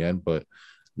tight at the end. But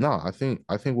no, I think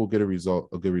we'll get a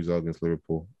good result against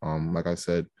Liverpool. Like I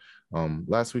said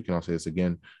last week, and I'll say this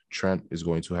again, Trent is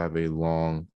going to have a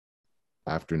long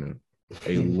afternoon,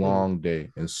 a long day,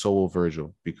 and so will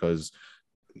Virgil, because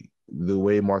the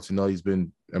way Martinelli's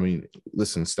been, I mean,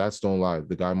 listen, stats don't lie.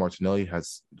 The guy Martinelli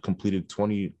has completed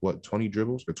 20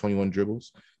 dribbles or 21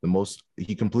 dribbles. The most,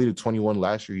 he completed 21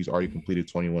 last year. He's already completed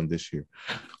 21 this year.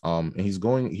 And he's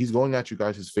going at you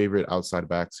guys, his favorite outside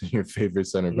backs and your favorite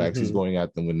center backs. He's going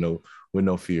at them with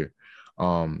no fear.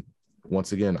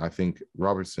 Once again, I think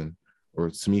Robertson or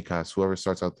Tsimikas, whoever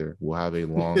starts out there, will have a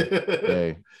long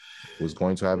day. Was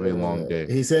going to have a long day.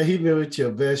 He said he knew it's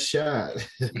your best shot.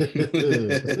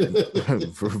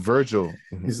 For Virgil.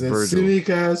 He said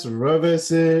Tsimikas,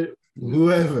 Robertson,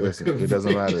 whoever. Listen, it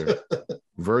doesn't matter.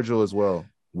 Virgil as well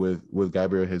with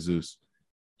Gabriel Jesus.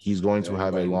 He's going to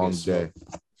have a long day.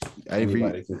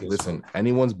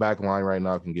 Anyone's back line right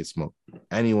now can get smoked.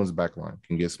 Anyone's back line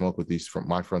can get smoked with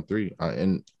my front three.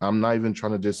 And I'm not even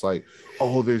trying to just like,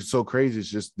 oh, they're so crazy. It's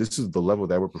just, this is the level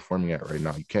that we're performing at right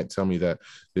now. You can't tell me that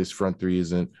this front three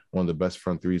isn't one of the best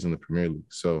front threes in the Premier League.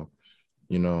 So,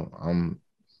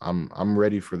 I'm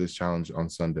ready for this challenge on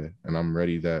Sunday, and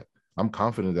I'm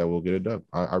confident that we'll get it done.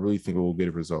 I really think we'll get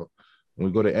a result. When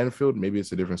we go to Anfield, maybe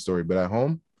it's a different story, but at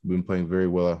home, we've been playing very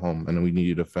well at home, and we need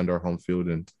to defend our home field,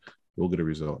 and we'll get a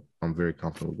result. I'm very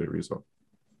confident we'll get a result.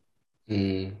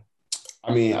 I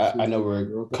mean, I know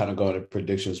we're kind of going to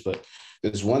predictions, but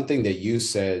there's one thing that you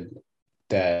said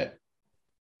that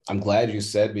I'm glad you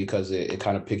said, because it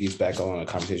kind of piggies back on a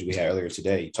conversation we had earlier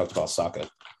today. You talked about Saka.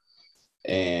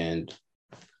 And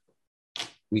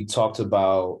we talked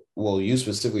about, you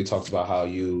specifically talked about how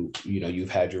you've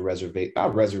had your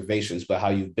not reservations, but how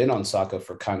you've been on Saka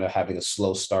for kind of having a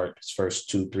slow start. His first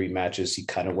 2-3 matches, he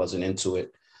kind of wasn't into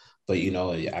it. But,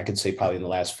 I could say probably in the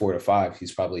last 4 to 5,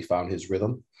 he's probably found his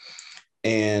rhythm.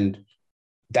 And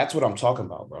that's what I'm talking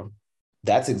about, bro.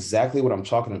 That's exactly what I'm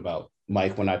talking about,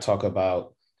 Mike, when I talk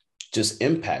about just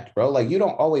impact, bro. Like, you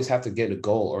don't always have to get a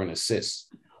goal or an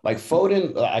assist. Like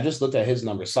Foden, I just looked at his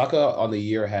numbers. Saka on the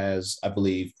year has, I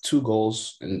believe, 2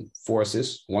 goals and 4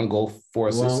 assists. 1 goal, 4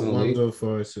 assists in the league. 1 goal,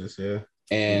 4 assists, yeah.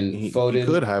 And Foden, he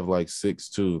could have like 6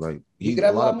 too. Like he could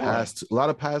have a lot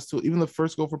of pass to even the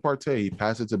first goal for Partey. He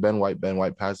passed it to Ben White. Ben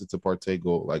White passed it to Partey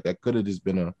goal. Like that could have just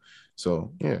been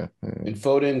yeah. And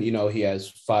Foden, he has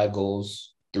 5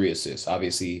 goals, 3 assists.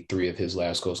 Obviously, 3 of his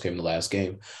last goals came in the last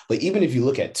game. But even if you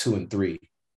look at 2 and 3,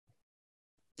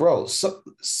 bro,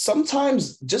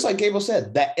 sometimes, just like Gabriel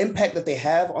said, that impact that they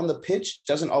have on the pitch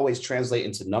doesn't always translate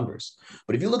into numbers.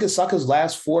 But if you look at Saka's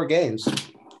last 4 games,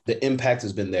 the impact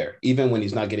has been there. Even when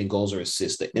he's not getting goals or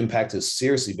assists, the impact has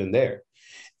seriously been there.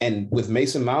 And with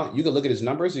Mason Mount, you can look at his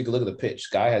numbers, you can look at the pitch.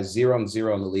 Guy has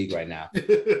 0-0 in the league right now.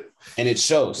 And it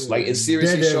shows. Like, it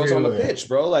seriously shows on the pitch,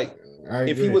 bro. Like,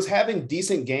 if he was having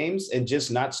decent games and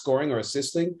just not scoring or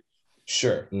assisting,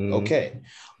 sure, okay.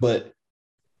 But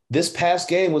this past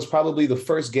game was probably the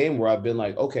first game where I've been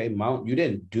like, okay, Mount, you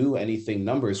didn't do anything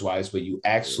numbers-wise, but you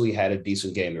actually had a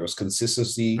decent game. There was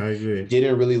consistency. I agree.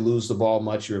 Didn't really lose the ball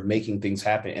much. You were making things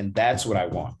happen, and that's what I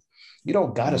want. You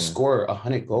don't got to score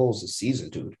 100 goals a season,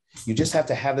 dude. You just have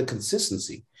to have the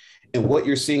consistency. And what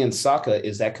you're seeing in Saka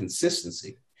is that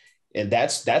consistency. And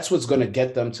that's what's going to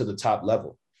get them to the top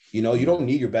level. You don't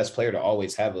need your best player to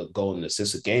always have a goal and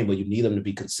assist a game, but you need them to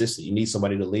be consistent. You need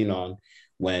somebody to lean on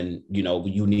when,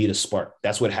 you need a spark.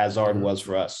 That's what Hazard was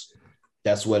for us.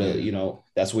 that's what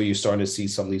that's where you're starting to see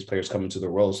some of these players come into the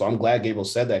role. So I'm glad Gabriel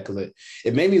said that, because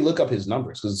it made me look up his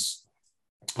numbers, because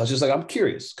I was just like, I'm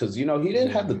curious, because he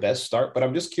didn't have the best start, but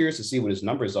I'm just curious to see what his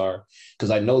numbers are,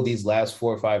 because I know these last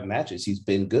 4 or 5 matches he's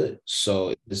been good.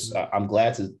 So I'm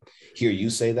glad to hear you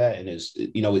say that, and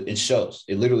it shows.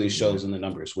 It literally shows in the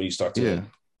numbers when you start to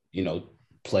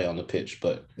play on the pitch.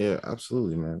 But yeah,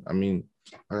 absolutely, man. I mean,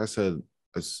 like I said,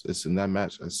 it's in that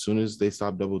match. As soon as they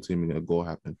stop double teaming, a goal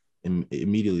happened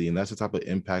immediately, and that's the type of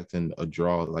impact and a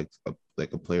draw like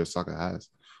a player soccer has.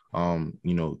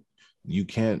 You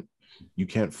can't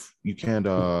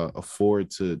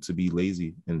afford to be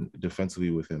lazy and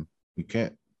defensively with him. You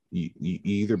can't. You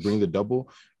either bring the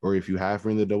double, or if you have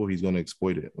bring the double, he's going to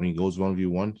exploit it. When he goes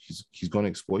 1v1, he's going to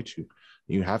exploit you.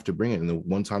 You have to bring it, and the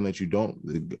one time that you don't,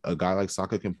 a guy like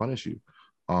Saka can punish you.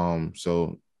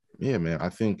 So yeah, man, I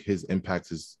think his impact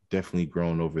has definitely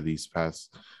grown over these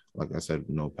past, like I said,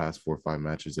 past 4 or 5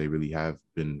 matches. They've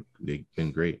been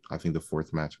great. I think the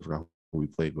 4th match, I forgot who we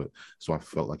played, but so I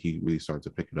felt like he really started to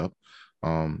pick it up.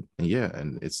 And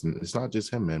it's not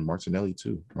just him, man. Martinelli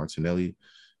too. Martinelli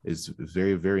is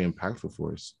very, very impactful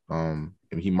for us. And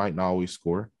he might not always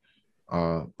score,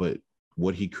 but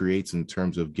what he creates in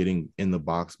terms of getting in the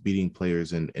box, beating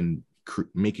players, and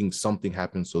making something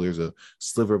happen, so there's a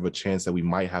sliver of a chance that we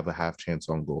might have a half chance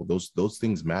on goal. Those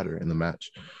things matter in the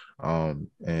match. And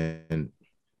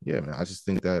yeah, man, I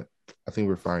think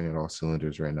we're firing at all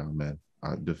cylinders right now, man.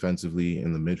 Defensively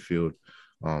in the midfield,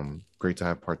 great to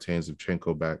have Partey and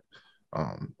Zinchenko back,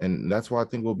 and that's why I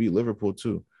think we'll beat Liverpool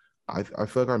too. I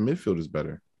feel like our midfield is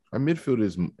better. Our midfield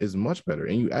is much better,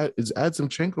 and you add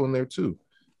Zinchenko in there too.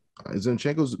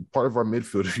 Zinchenko's part of our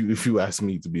midfield, if you ask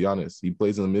me, to be honest. He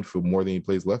plays in the midfield more than he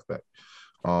plays left back.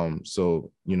 So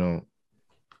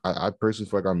I personally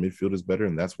feel like our midfield is better,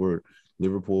 and that's where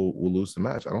Liverpool will lose the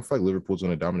match. I don't feel like Liverpool's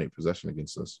going to dominate possession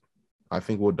against us. I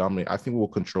think we'll dominate. I think we'll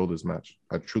control this match.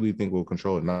 I truly think we'll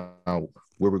control it. Now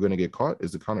where we're going to get caught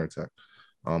is the counterattack.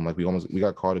 Like we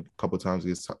got caught a couple of times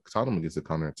against Tottenham against the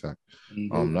counterattattack.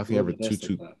 Nothing ever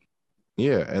too.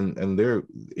 Yeah, and they're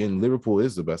in Liverpool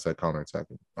is the best at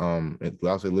counterattacking.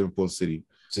 I'll say Liverpool and City.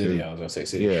 City, I was gonna say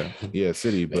City. Yeah,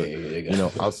 City. But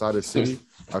outside of City,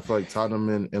 I feel like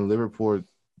Tottenham and Liverpool,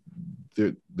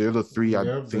 they're the 3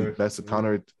 I think best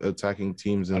counter-attacking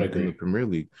teams in the Premier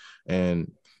League,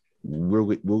 and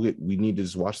we need to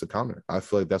just watch the counter. I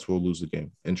feel like that's where we'll lose the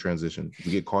game in transition. If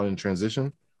we get caught in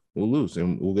transition, we'll lose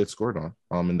and we'll get scored on.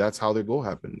 And that's how their goal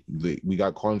happened. We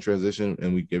got caught in transition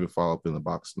and we gave a foul up in the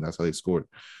box, and that's how they scored.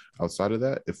 Outside of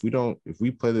that, if we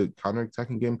play the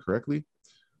counter-attacking game correctly,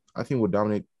 I think we'll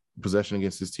dominate possession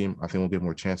against this team. I think we'll get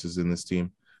more chances in this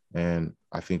team, and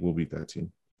I think we'll beat that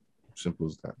team. Simple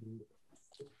as that.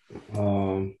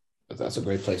 That's a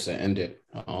great place to end it.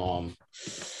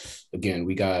 Again,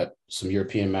 we got some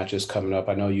European matches coming up.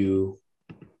 I know you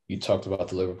talked about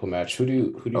the Liverpool match. Who do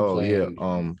you play?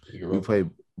 We play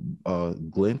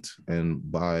Glint and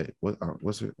by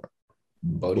what's it?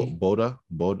 Boda. I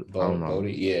don't know.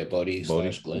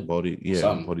 Bodie/Glint.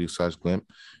 Bodie/Glint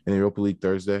in the Europa League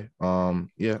Thursday. I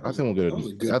think we'll get that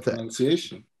was a good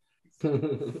pronunciation.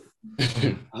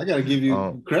 I gotta give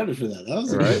you credit for that. That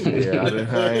was right.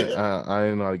 I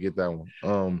didn't know how to get that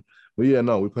one. But yeah,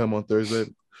 no, we play them on Thursday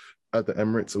at the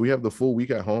Emirates. So we have the full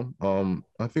week at home.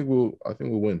 I think we'll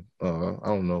win. I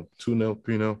don't know, 2-0,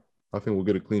 3-0. I think we'll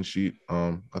get a clean sheet.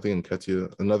 I think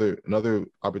Nketiah, another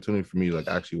opportunity for me, like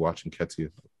actually watching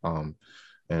Nketiah.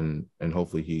 And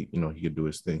hopefully he could do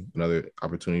his thing. Another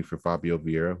opportunity for Fabio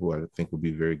Vieira, who I think will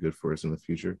be very good for us in the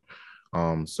future.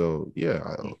 So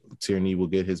yeah, Tierney will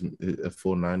get a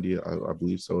full 90. I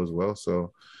believe so as well.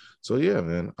 So yeah,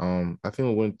 man. I think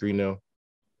we'll win 3-0,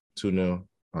 2-0.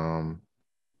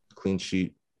 Clean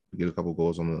sheet, get a couple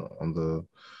goals on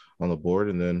the board,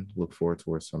 and then look forward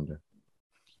towards Sunday.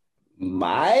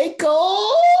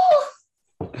 Michael,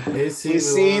 you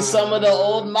see some of the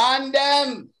old man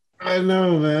them. I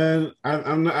know, man.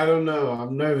 I don't know.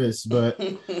 I'm nervous, but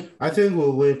I think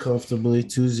we'll win comfortably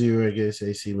 2-0 against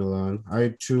AC Milan.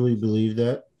 I truly believe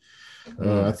that.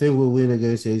 I think we'll win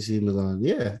against AC Milan.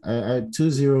 Yeah, I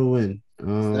 2-0 win.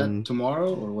 Is that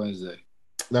tomorrow or Wednesday?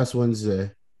 That's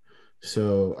Wednesday.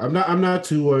 So I'm not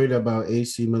too worried about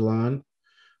AC Milan.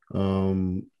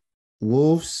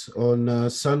 Wolves on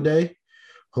Sunday.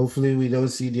 Hopefully we don't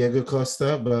see Diego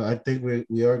Costa, but I think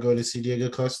we are going to see Diego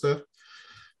Costa.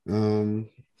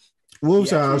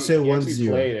 Wolves, I'll say 1-0.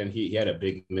 Played and he had a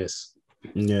big miss.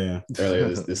 Yeah, earlier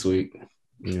this week.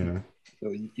 Yeah.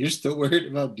 So you're still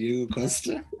worried about Diego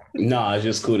Costa? No, it's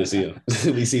just cool to see him.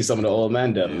 We see some of the old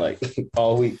man them like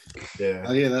all week. Yeah.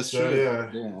 Oh yeah, that's true. Yeah.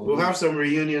 We'll have some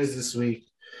reunions this week.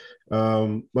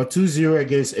 But 2-0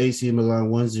 against AC Milan,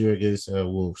 1-0 against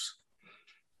Wolves.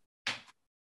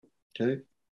 Okay.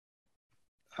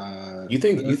 You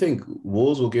think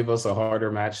Wolves will give us a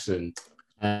harder match than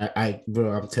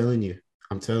Bro, I'm telling you.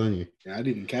 Yeah, I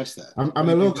didn't catch that. I'm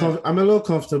a little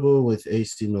comfortable with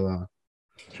AC Milan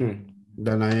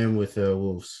than I am with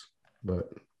Wolves, but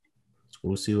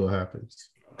we'll see what happens.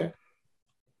 Okay.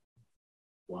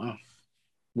 Wow.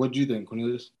 What do you think,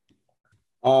 Cornelius?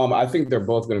 I think they're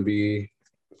both going to be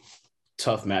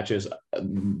tough matches.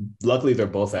 Luckily, they're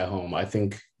both at home. I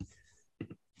think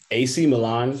AC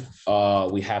Milan,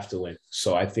 we have to win.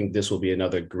 So I think this will be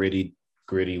another gritty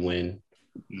win.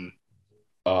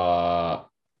 I'll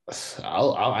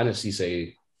honestly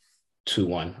say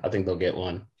 2-1. I think they'll get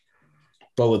one.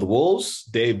 But with Wolves,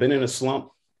 they've been in a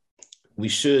slump. We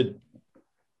should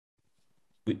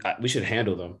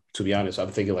handle them, to be honest. I'm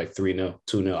thinking like 3-0,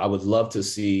 2-0. I would love to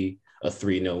see a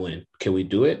 3-0 win. Can we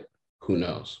do it? Who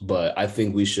knows? But I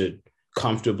think we should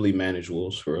comfortably manage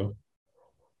Wolves for real.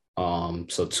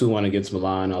 So 2-1 against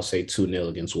Milan. I'll say 2-0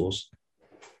 against Wolves.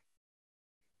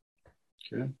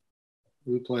 Okay.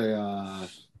 We play I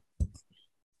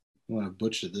want to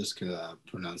butcher this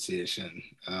pronunciation.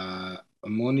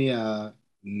 Ammonia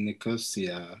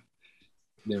Nicosia.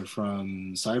 They're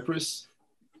from Cyprus.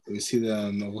 We see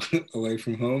them away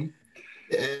from home.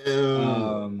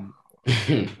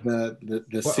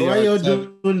 Why you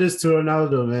doing this to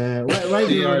Ronaldo, man? Why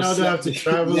did Ronaldo have to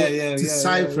travel to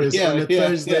Cyprus on a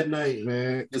Thursday night,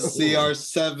 man? The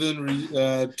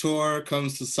CR7 tour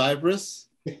comes to Cyprus.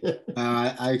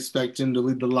 I expect him to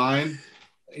lead the line.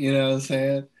 You know what I'm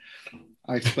saying?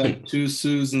 I expect 2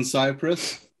 Sues in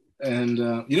Cyprus. And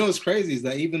you know what's crazy is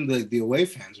that even the away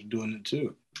fans are doing it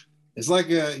too. It's like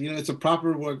it's a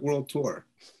proper world tour.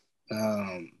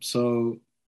 So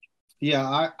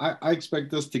yeah, I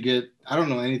expect us to get. I don't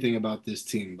know anything about this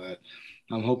team, but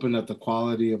I'm hoping that the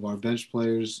quality of our bench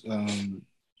players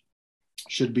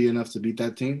should be enough to beat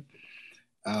that team.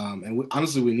 And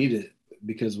honestly, we need it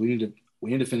because we need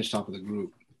to finish top of the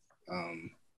group.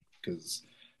 Because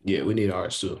we need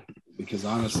ours too. Because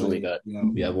honestly,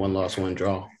 we have 1 loss, 1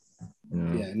 draw.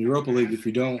 Yeah, in Europa League, if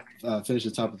you don't finish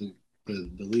the top of the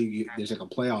league, there's like a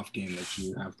playoff game that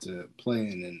you have to play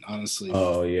in, and honestly,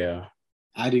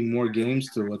 adding more games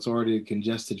to what's already a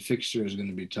congested fixture is going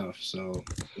to be tough. So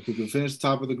if we can finish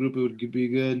top of the group, it would be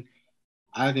good.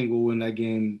 I think we'll win that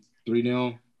game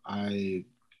 3-0. I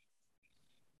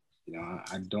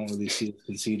don't really see it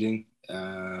conceding.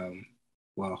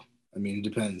 Well, I mean, it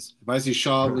depends. If I see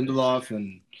Shaw, Lindelof,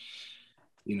 and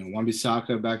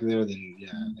Wan-Bissaka back there, then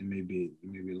yeah, it may be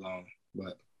long,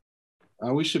 but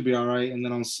we should be all right. And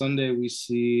then on Sunday we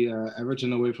see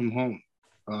Everton away from home.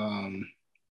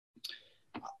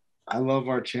 I love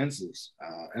our chances.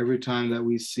 Every time that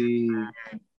we see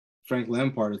Frank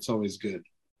Lampard, it's always good.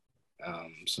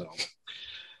 So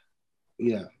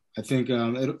yeah, I think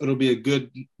it'll be a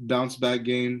good bounce back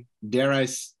game.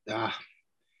 It's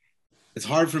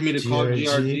hard for me to call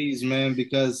GRGs, man,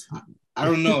 because I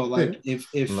don't know. Like if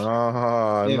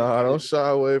don't shy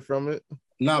away from it.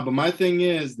 But my thing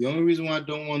is, the only reason why I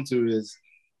don't want to is,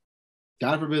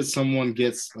 God forbid someone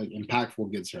gets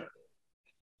impactful gets hurt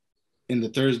in the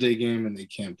Thursday game and they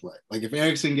can't play. Like if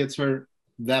Eriksen gets hurt,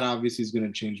 that obviously is going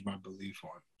to change my belief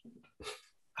on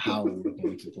how we're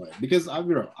going to play. Because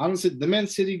honestly, the Man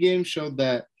City game showed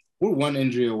that we're 1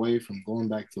 injury away from going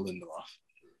back to Lindelof.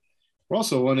 We're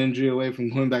also 1 injury away from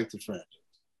going back to Fred.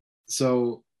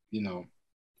 So,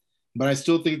 but I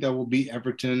still think that we'll beat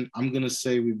Everton. I'm going to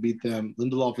say we beat them.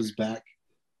 Lindelof is back.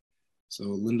 So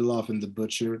Lindelof and the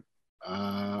Butcher.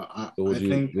 I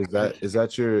think is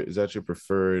that your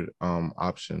preferred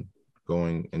option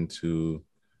going into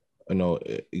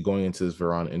this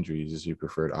Varane injury? Is this your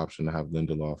preferred option to have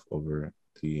Lindelof over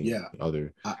the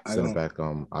other center back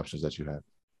options that you have?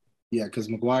 Yeah, because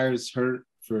Maguire is hurt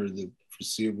for the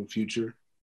foreseeable future.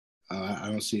 I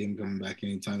don't see him coming back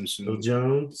anytime soon. Phil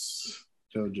Jones.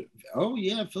 Oh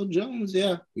yeah, Phil Jones.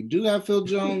 Yeah, we do have Phil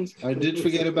Jones. I did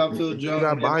forget about Phil Jones.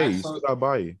 Got Bailly.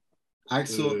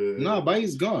 No,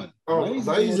 Bailly's gone. Oh,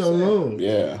 Bailly's on loan.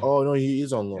 Yeah. Oh no, he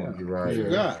is on loan. Yeah. You're right. I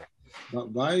forgot.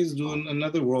 But Bailly's doing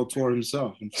another world tour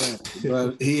himself in France.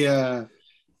 But he.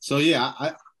 So yeah,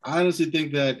 I honestly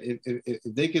think that if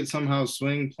they could somehow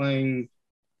swing playing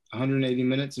 180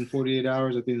 minutes in 48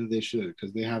 hours, I think that they should,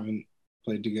 because they haven't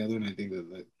played together, and I think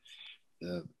that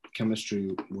the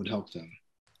chemistry would help them.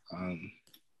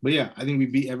 But yeah, I think we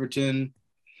beat Everton.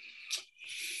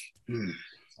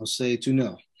 I'll say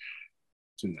 2-0.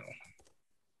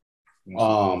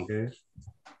 2-0.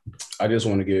 I just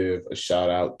want to give a shout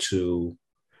out to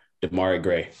Demarai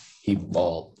Gray. He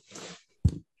balled.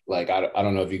 Like I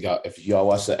don't know if y'all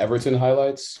watched the Everton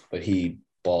highlights, but he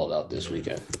balled out this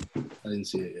weekend. I didn't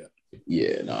see it yet.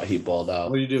 Yeah, no, he balled out.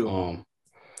 What do you do?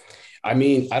 I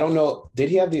mean, I don't know. Did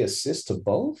he have the assist to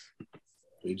both?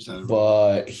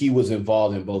 But he was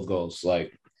involved in both goals.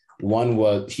 Like one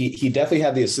was he definitely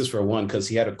had the assist for one because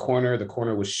he had a corner. The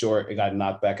corner was short. It got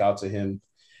knocked back out to him,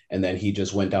 and then he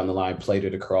just went down the line, played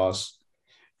it across.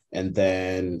 And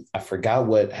then I forgot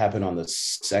what happened on the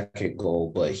second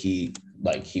goal, but he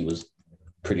was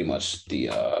pretty much the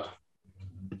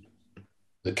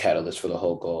catalyst for the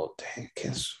whole goal. Dang,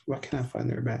 why can't I find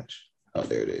their match? Oh,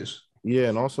 there it is. Yeah,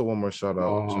 and also one more shout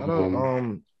out.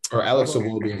 Or Alex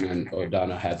Iwobi and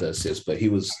O'Donnell had the assist, but he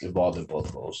was involved in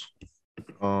both goals.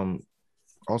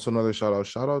 Also another shout out.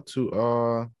 Shout out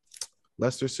to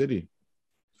Leicester City.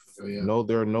 Oh, yeah. No,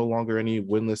 there are no longer any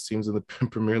winless teams in the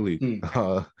Premier League. They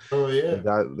got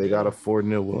a 4-0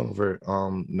 win over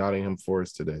Nottingham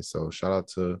Forest today. So shout out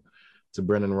to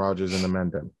Brendan Rodgers and the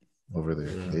Mandem over there.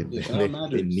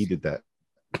 They needed that.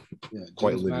 Yeah,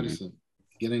 quite literally. Madison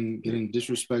getting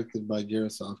disrespected by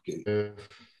Gareth Southgate.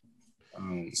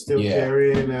 Still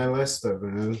carrying that Leicester,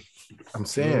 man. I'm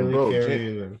saying, bro.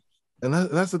 And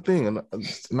that's the thing. And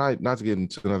not to get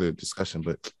into another discussion,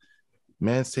 but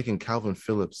man's taking Calvin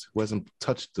Phillips, who hasn't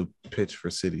touched the pitch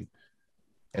for City,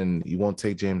 and you won't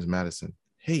take James Maddison.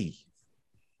 Hey,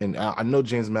 and I know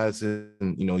James Maddison.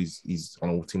 You know, he's on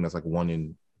a team that's like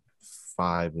 1-5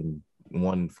 and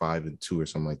 1-5-2 or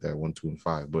something like that,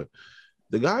 1-2-5. But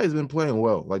the guy has been playing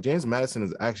well. Like James Maddison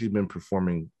has actually been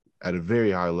performing at a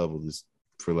very high level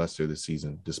for Leicester this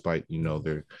season, despite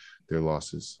their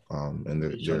losses and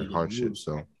their hardships.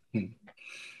 So.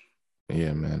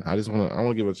 Yeah, man. I want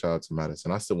to give a shout out to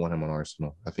Madison. I still want him on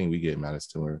Arsenal. I think we get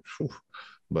Madison.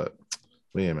 But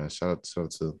yeah, man. Shout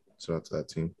out to that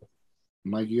team.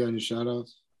 Mike, you got any shout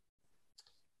outs?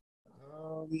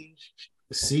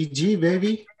 CG,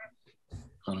 baby.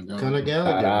 Conor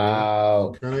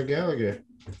Gallagher.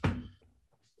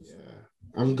 Yeah.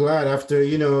 I'm glad after,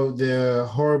 the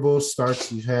horrible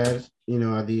starts you've had,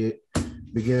 at the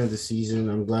beginning of the season.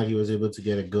 I'm glad he was able to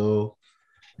get a goal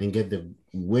and get the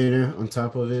winner on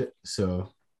top of it. So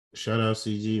shout out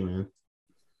CG, man.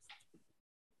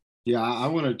 Yeah, I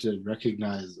wanted to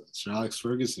recognize Sir Alex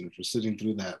Ferguson for sitting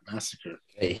through that massacre.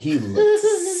 Hey, he looked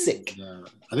sick.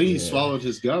 I think he swallowed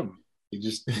his gum. He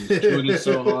was chewing it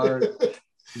so hard,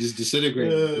 he just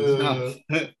disintegrated.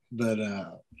 But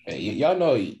hey, y'all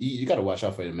know you got to watch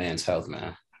out for the man's health,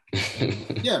 man.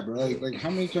 Yeah, bro. Like how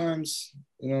many times,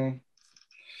 Yeah.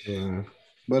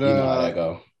 But you know how that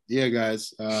go. Yeah,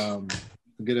 guys. A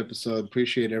good episode.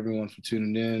 Appreciate everyone for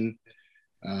tuning in.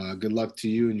 Good luck to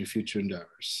you in your future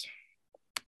endeavors.